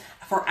friends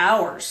for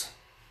hours,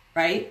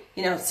 right?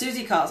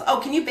 Susie calls,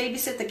 oh, can you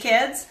babysit the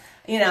kids?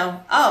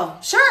 Oh,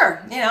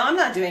 sure, I'm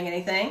not doing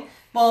anything.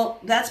 Well,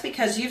 that's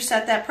because you've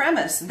set that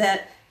premise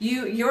that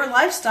your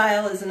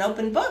lifestyle is an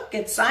open book.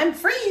 I'm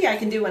free. I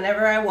can do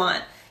whenever I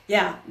want.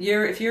 Yeah,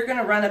 if you're going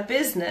to run a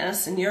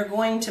business and you're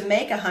going to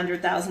make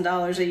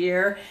 $100,000 a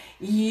year,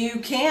 you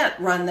can't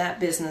run that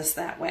business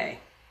that way.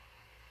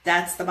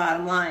 That's the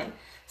bottom line.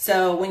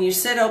 So when you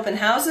sit open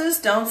houses,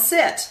 don't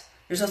sit.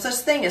 There's no such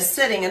thing as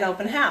sitting an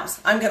open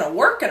house. I'm going to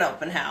work an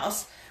open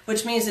house,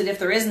 which means that if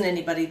there isn't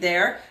anybody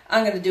there,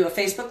 I'm going to do a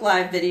Facebook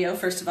Live video,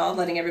 first of all,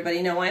 letting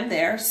everybody know I'm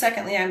there.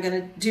 Secondly, I'm going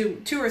to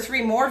do 2 or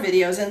 3 more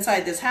videos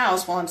inside this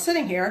house while I'm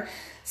sitting here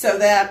so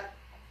that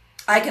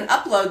I can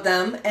upload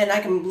them, and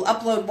I can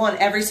upload one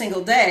every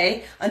single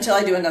day until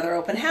I do another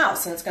open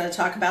house, and it's going to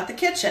talk about the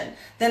kitchen.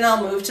 Then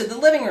I'll move to the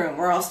living room,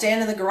 where I'll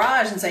stand in the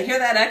garage and say, hear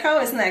that echo?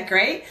 Isn't that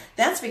great?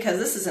 That's because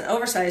this is an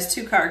oversized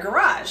 2-car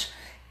garage.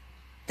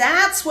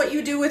 That's what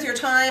you do with your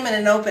time in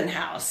an open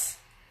house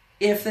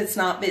if it's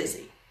not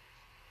busy.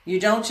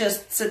 You don't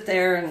just sit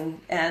there and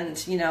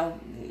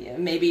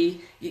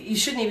maybe you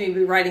shouldn't even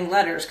be writing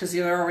letters because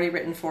they're already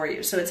written for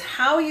you. So it's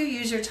how you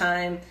use your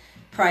time,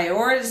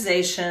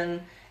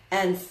 prioritization,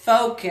 and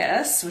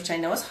focus, which I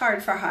know is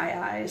hard for high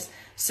eyes.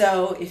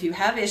 So if you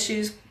have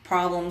issues,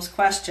 problems,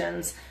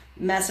 questions,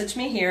 message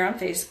me here on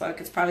Facebook.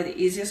 It's probably the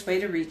easiest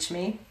way to reach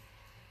me,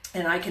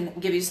 and I can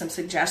give you some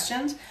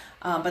suggestions.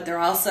 But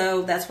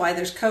that's why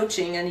there's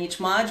coaching in each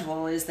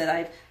module, is that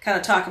I kind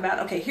of talk about,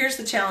 okay, here's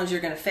the challenge you're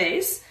going to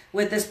face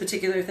with this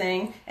particular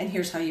thing, and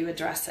here's how you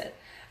address it.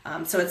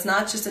 So it's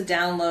not just a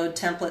download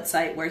template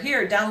site where,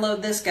 here,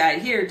 download this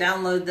guide, here,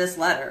 download this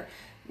letter.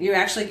 You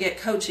actually get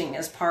coaching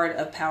as part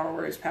of Power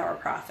Words, Power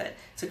Profit.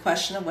 It's a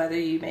question of whether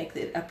you make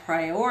it a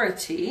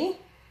priority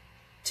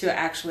to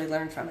actually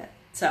learn from it.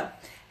 So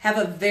have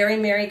a very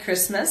Merry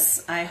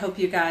Christmas. I hope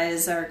you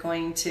guys are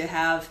going to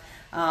have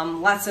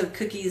lots of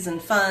cookies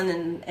and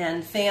fun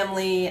and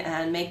family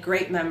and make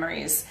great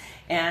memories.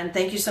 And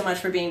thank you so much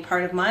for being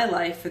part of my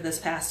life for this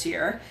past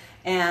year.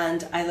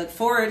 And I look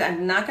forward.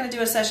 I'm not going to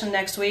do a session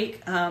next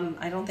week.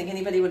 I don't think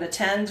anybody would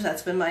attend.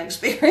 That's been my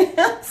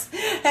experience.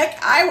 Heck,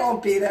 I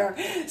won't be there.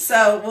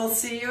 So we'll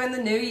see you in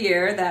the new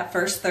year, that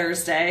first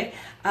Thursday.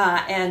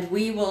 And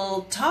we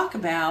will talk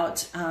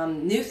about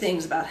new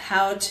things about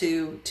how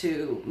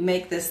to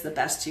make this the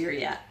best year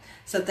yet.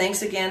 So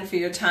thanks again for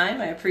your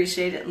time. I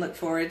appreciate it and look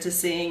forward to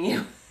seeing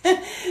you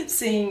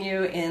seeing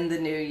you in the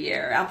new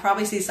year. I'll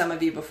probably see some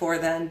of you before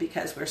then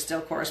because we're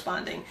still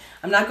corresponding.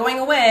 I'm not going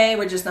away.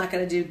 We're just not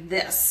going to do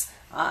this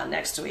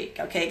next week.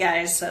 Okay,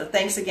 guys? So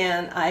thanks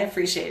again. I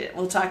appreciate it.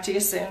 We'll talk to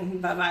you soon.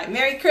 Bye-bye.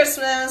 Merry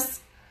Christmas.